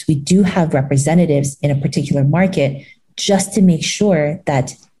products, we do have representatives in a particular market just to make sure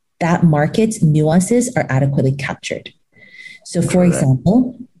that that market's nuances are adequately captured. So for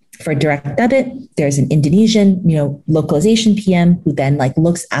example, for direct debit, there's an Indonesian, localization PM who then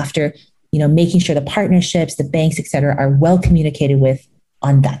looks after, making sure the partnerships, the banks, et cetera, are well communicated with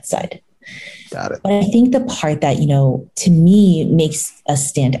on that side. Got it. But I think the part that, to me makes us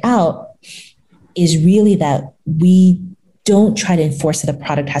stand out is really that we don't try to enforce that the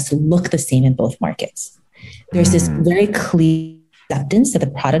product has to look the same in both markets. There's this very clear acceptance that the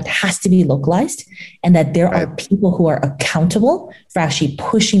product has to be localized and that there are people who are accountable for actually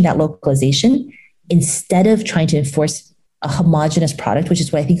pushing that localization instead of trying to enforce a homogenous product, which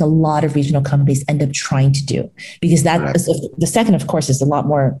is what I think a lot of regional companies end up trying to do. Because that is, the second, of course, is a lot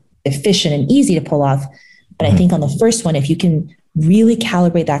more efficient and easy to pull off. But I think on the first one, if you can really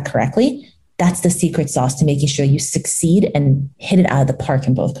calibrate that correctly, that's the secret sauce to making sure you succeed and hit it out of the park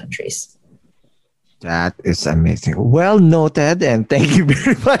in both countries. That is amazing. Well noted, and thank you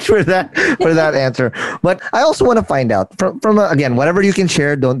very much for that answer. But I also want to find out from again, whatever you can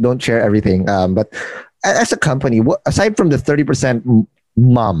share. Don't share everything. But as a company, aside from the 30%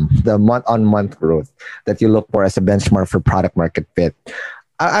 the month-on-month growth that you look for as a benchmark for product market fit,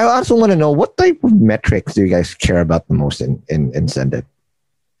 I also want to know what type of metrics do you guys care about the most in Sendit?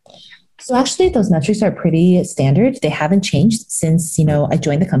 So actually, those metrics are pretty standard. They haven't changed since I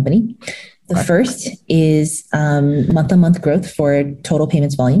joined the company. The first is month-on-month growth for total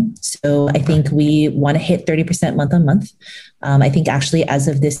payments volume. So I think we want to hit 30% month-on-month. I think actually as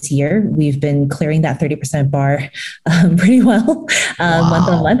of this year, we've been clearing that 30% bar pretty well.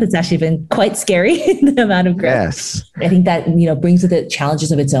 Month-on-month, it's actually been quite scary, the amount of growth. Yes. I think that, brings with it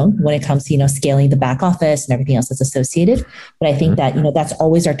challenges of its own when it comes to, scaling the back office and everything else that's associated. But I think that, that's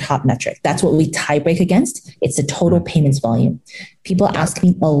always our top metric. That's what we tie break against. It's the total payments volume. People ask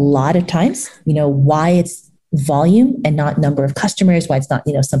me a lot of times, why it's volume and not number of customers, why it's not,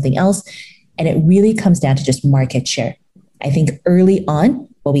 something else. And it really comes down to just market share. I think early on,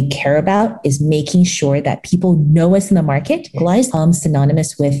 what we care about is making sure that people know us in the market,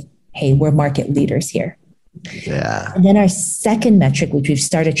 synonymous with, hey, we're market leaders here. Yeah. And then our second metric, which we've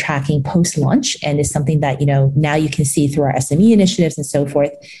started tracking post-launch and is something that, now you can see through our SME initiatives and so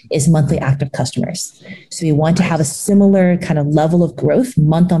forth, is monthly active customers. So we want to have a similar kind of level of growth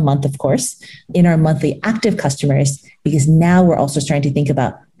month on month, of course, in our monthly active customers, because now we're also starting to think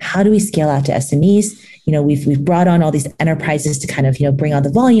about how do we scale out to SMEs? We've brought on all these enterprises to kind of, bring on the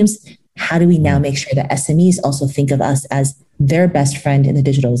volumes. How do we now make sure that SMEs also think of us as their best friend in the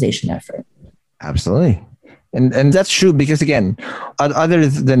digitalization effort? Absolutely. And that's true because, again, other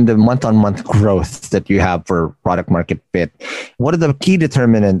than the month-on-month growth that you have for product market fit, what are the key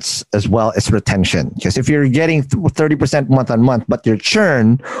determinants as well as retention? Because if you're getting 30% month-on-month, but your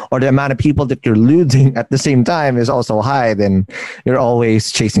churn or the amount of people that you're losing at the same time is also high, then you're always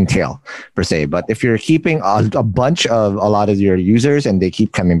chasing tail, per se. But if you're keeping a bunch of a lot of your users and they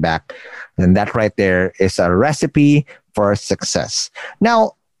keep coming back, then that right there is a recipe for success.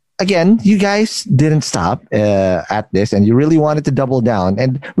 Now, again, you guys didn't stop at this and you really wanted to double down.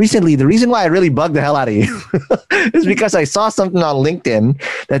 And recently, the reason why I really bugged the hell out of you is because I saw something on LinkedIn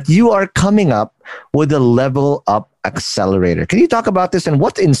that you are coming up with a Level Up Accelerator. Can you talk about this and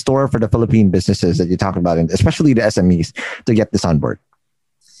what's in store for the Philippine businesses that you talk about, and especially the SMEs, to get this on board?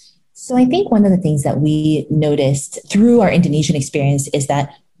 So I think one of the things that we noticed through our Indonesian experience is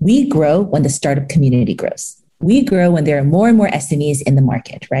that We grow when the startup community grows. We grow when there are more and more SMEs in the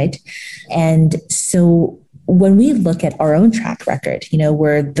market, right? And so when we look at our own track record,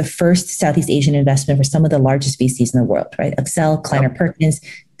 we're the first Southeast Asian investment for some of the largest VCs in the world, right? Accel, Kleiner Perkins,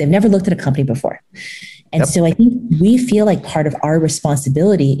 they've never looked at a company before. And so I think we feel like part of our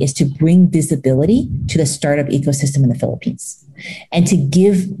responsibility is to bring visibility to the startup ecosystem in the Philippines and to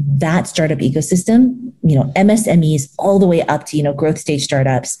give that startup ecosystem, MSMEs all the way up to, growth stage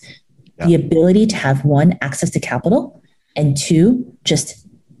startups, the ability to have one, access to capital, and two, just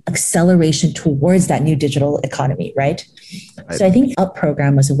acceleration towards that new digital economy, right? So I think UP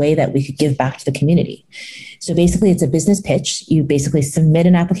program was a way that we could give back to the community. So basically it's a business pitch. You basically submit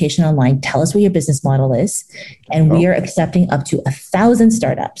an application online, tell us what your business model is, and we are accepting up to 1,000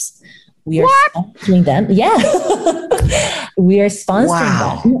 startups. We are sponsoring them. Yeah. We are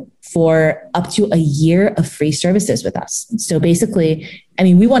sponsoring them for up to a year of free services with us. So basically,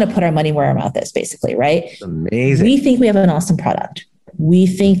 we want to put our money where our mouth is, basically, right? That's amazing. We think we have an awesome product. We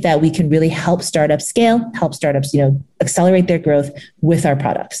think that we can really help startups scale, help startups, accelerate their growth with our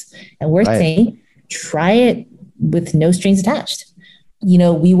products. And we're saying, try it with no strings attached.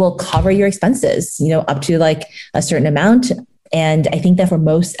 We will cover your expenses, up to like a certain amount. And I think that for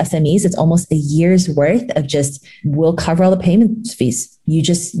most SMEs, it's almost a year's worth of we'll cover all the payment fees. You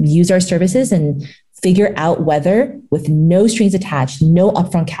just use our services and figure out whether, with no strings attached, no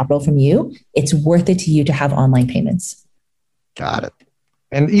upfront capital from you, it's worth it to you to have online payments. Got it.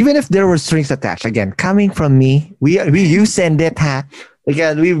 And even if there were strings attached, again, coming from me, we use Send It,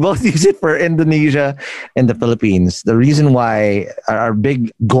 Again, we both use it for Indonesia and the Philippines. The reason why our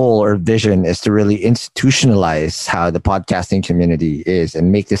big goal or vision is to really institutionalize how the podcasting community is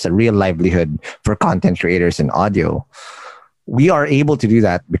and make this a real livelihood for content creators in audio. We are able to do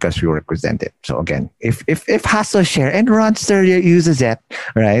that because we work with Zentit. So again, if Hustle Share and Ronster uses it,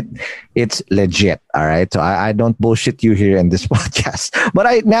 right, it's legit. All right. So I don't bullshit you here in this podcast.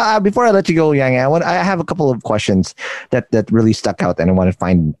 But now before I let you go, Yang, I have a couple of questions that really stuck out, and I want to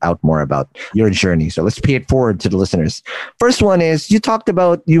find out more about your journey. So let's pay it forward to the listeners. First one is, you talked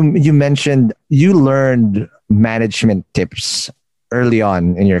about, you mentioned you learned management tips early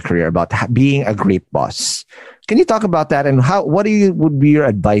on in your career about being a great boss. Can you talk about that, and what would be your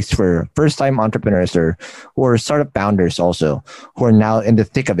advice for first-time entrepreneurs or startup founders also who are now in the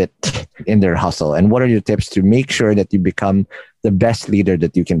thick of it in their hustle? And what are your tips to make sure that you become the best leader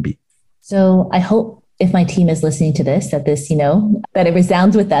that you can be? So I hope if my team is listening to this, that that it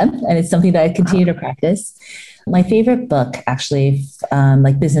resounds with them and it's something that I continue to practice. My favorite book, actually,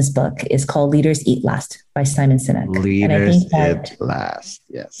 business book, is called Leaders Eat Last by Simon Sinek. Leaders Eat Last,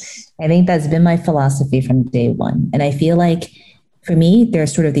 yes. I think that's been my philosophy from day one. And I feel like for me, there are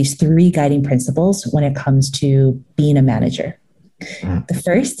sort of these three guiding principles when it comes to being a manager. The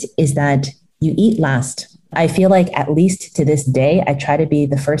first is that you eat last. I feel like, at least to this day, I try to be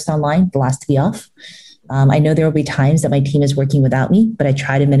the first online, the last to be off. I know there will be times that my team is working without me, but I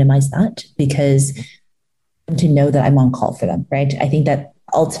try to minimize that because to know that I'm on call for them, right? I think that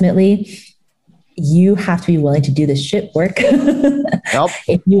ultimately you have to be willing to do this shit work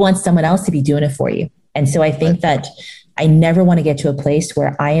if you want someone else to be doing it for you. And so I think that I never want to get to a place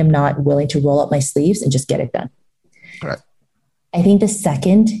where I am not willing to roll up my sleeves and just get it done. Correct. I think the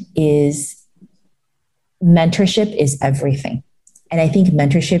second is mentorship is everything. And I think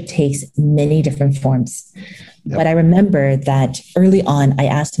mentorship takes many different forms. But I remember that early on, I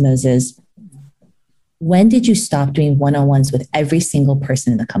asked Moses, when did you stop doing one-on-ones with every single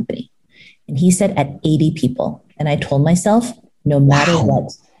person in the company? And he said at 80 people. And I told myself, no matter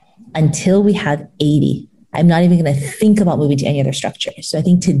what, until we have 80, I'm not even going to think about moving to any other structure. So I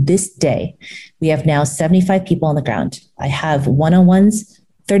think to this day, we have now 75 people on the ground. I have one-on-ones,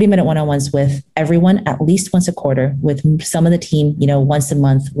 30-minute one-on-ones with everyone at least once a quarter, with some of the team, once a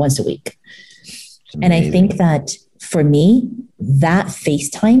month, once a week. And I think that for me, that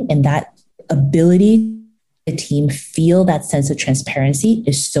FaceTime and that ability the team feel that sense of transparency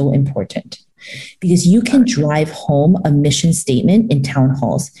is so important, because you can drive home a mission statement in town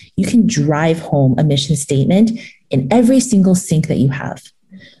halls. You can drive home a mission statement in every single sync that you have.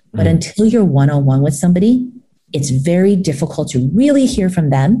 But until you're one-on-one with somebody, it's very difficult to really hear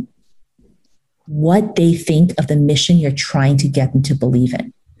from them what they think of the mission you're trying to get them to believe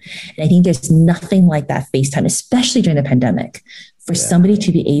in. And I think there's nothing like that FaceTime, especially during the pandemic, for somebody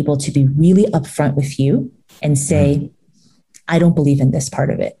to be able to be really upfront with you and say, I don't believe in this part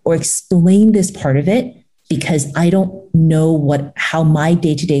of it, or explain this part of it because I don't know how my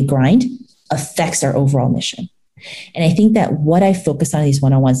day-to-day grind affects our overall mission. And I think that what I focus on in these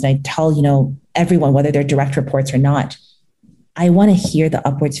one-on-ones, and I tell, everyone, whether they're direct reports or not, I want to hear the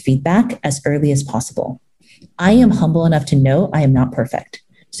upwards feedback as early as possible. I am humble enough to know I am not perfect.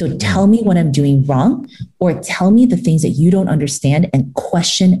 So tell me what I'm doing wrong, or tell me the things that you don't understand and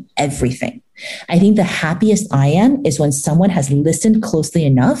question everything. I think the happiest I am is when someone has listened closely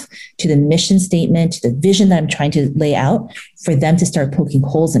enough to the mission statement, to the vision that I'm trying to lay out, for them to start poking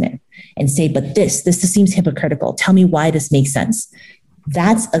holes in it and say, but this seems hypocritical. Tell me why this makes sense.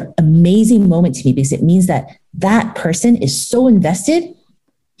 That's an amazing moment to me, because it means that that person is so invested,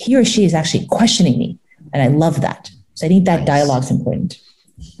 he or she is actually questioning me. And I love that. So I think that dialogue is important.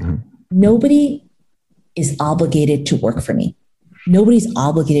 Mm-hmm. Nobody is obligated to work for me. Nobody's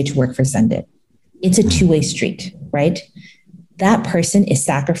obligated to work for Zendit. It's a two-way street, right? That person is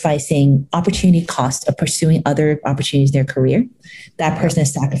sacrificing opportunity cost of pursuing other opportunities in their career. That person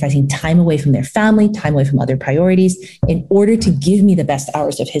is sacrificing time away from their family, time away from other priorities in order to give me the best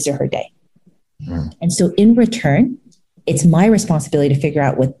hours of his or her day. Mm. And so in return, it's my responsibility to figure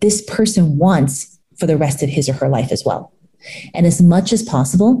out what this person wants for the rest of his or her life as well. And as much as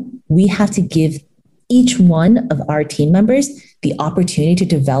possible, we have to give each one of our team members the opportunity to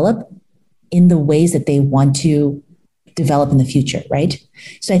develop in the ways that they want to develop in the future, right?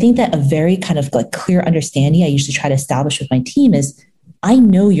 So I think that a very kind of like clear understanding I usually try to establish with my team is, I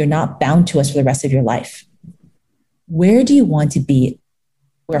know you're not bound to us for the rest of your life. Where do you want to be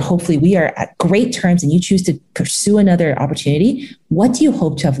where hopefully we are at great terms and you choose to pursue another opportunity? What do you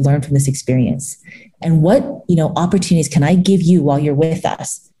hope to have learned from this experience? And what, opportunities can I give you while you're with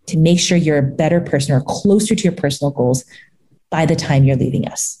us to make sure you're a better person or closer to your personal goals by the time you're leaving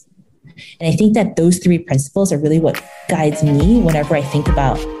us? And I think that those three principles are really what guides me whenever I think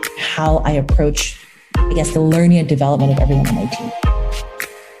about how I approach, the learning and development of everyone on my team.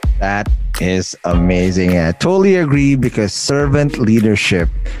 That is amazing. I totally agree, because servant leadership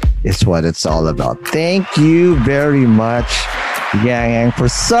is what it's all about. Thank you very much, Yang Yang, for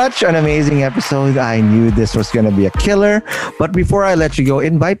such an amazing episode. I knew this was going to be a killer. But before I let you go,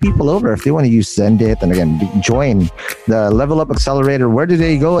 invite people over if they want to use Zendit and again, join the Level Up Accelerator. Where do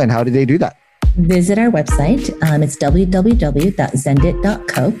they go and how do they do that? Visit our website. It's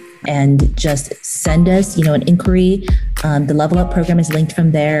www.zendit.co and just send us, an inquiry. The Level Up program is linked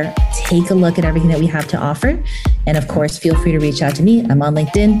from there. Take a look at everything that we have to offer. And of course, feel free to reach out to me. I'm on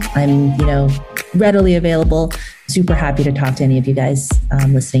LinkedIn. I'm, readily available. Super happy to talk to any of you guys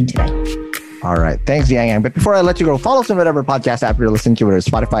listening today. All right. Thanks, Yang Yang. But before I let you go, follow us on whatever podcast app you're listening to, whether it's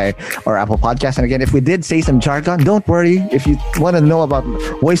Spotify or Apple Podcasts. And again, if we did say some jargon, don't worry. If you want to know about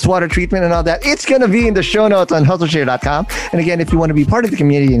wastewater treatment and all that, it's going to be in the show notes on hustleshare.com. And again, if you want to be part of the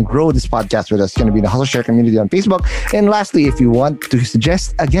community and grow this podcast with us, it's going to be in the HustleShare community on Facebook. And lastly, if you want to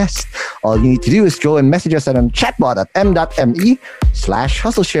suggest a guest, all you need to do is go and message us on chatbot at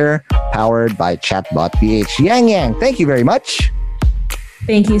m.me/HustleShare, powered by ChatbotPH. Yang Yang, thank you very much.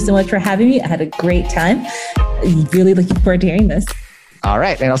 Thank you so much for having me. I had a great time. Really looking forward to hearing this. All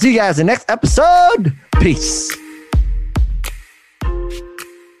right. And I'll see you guys in the next episode. Peace.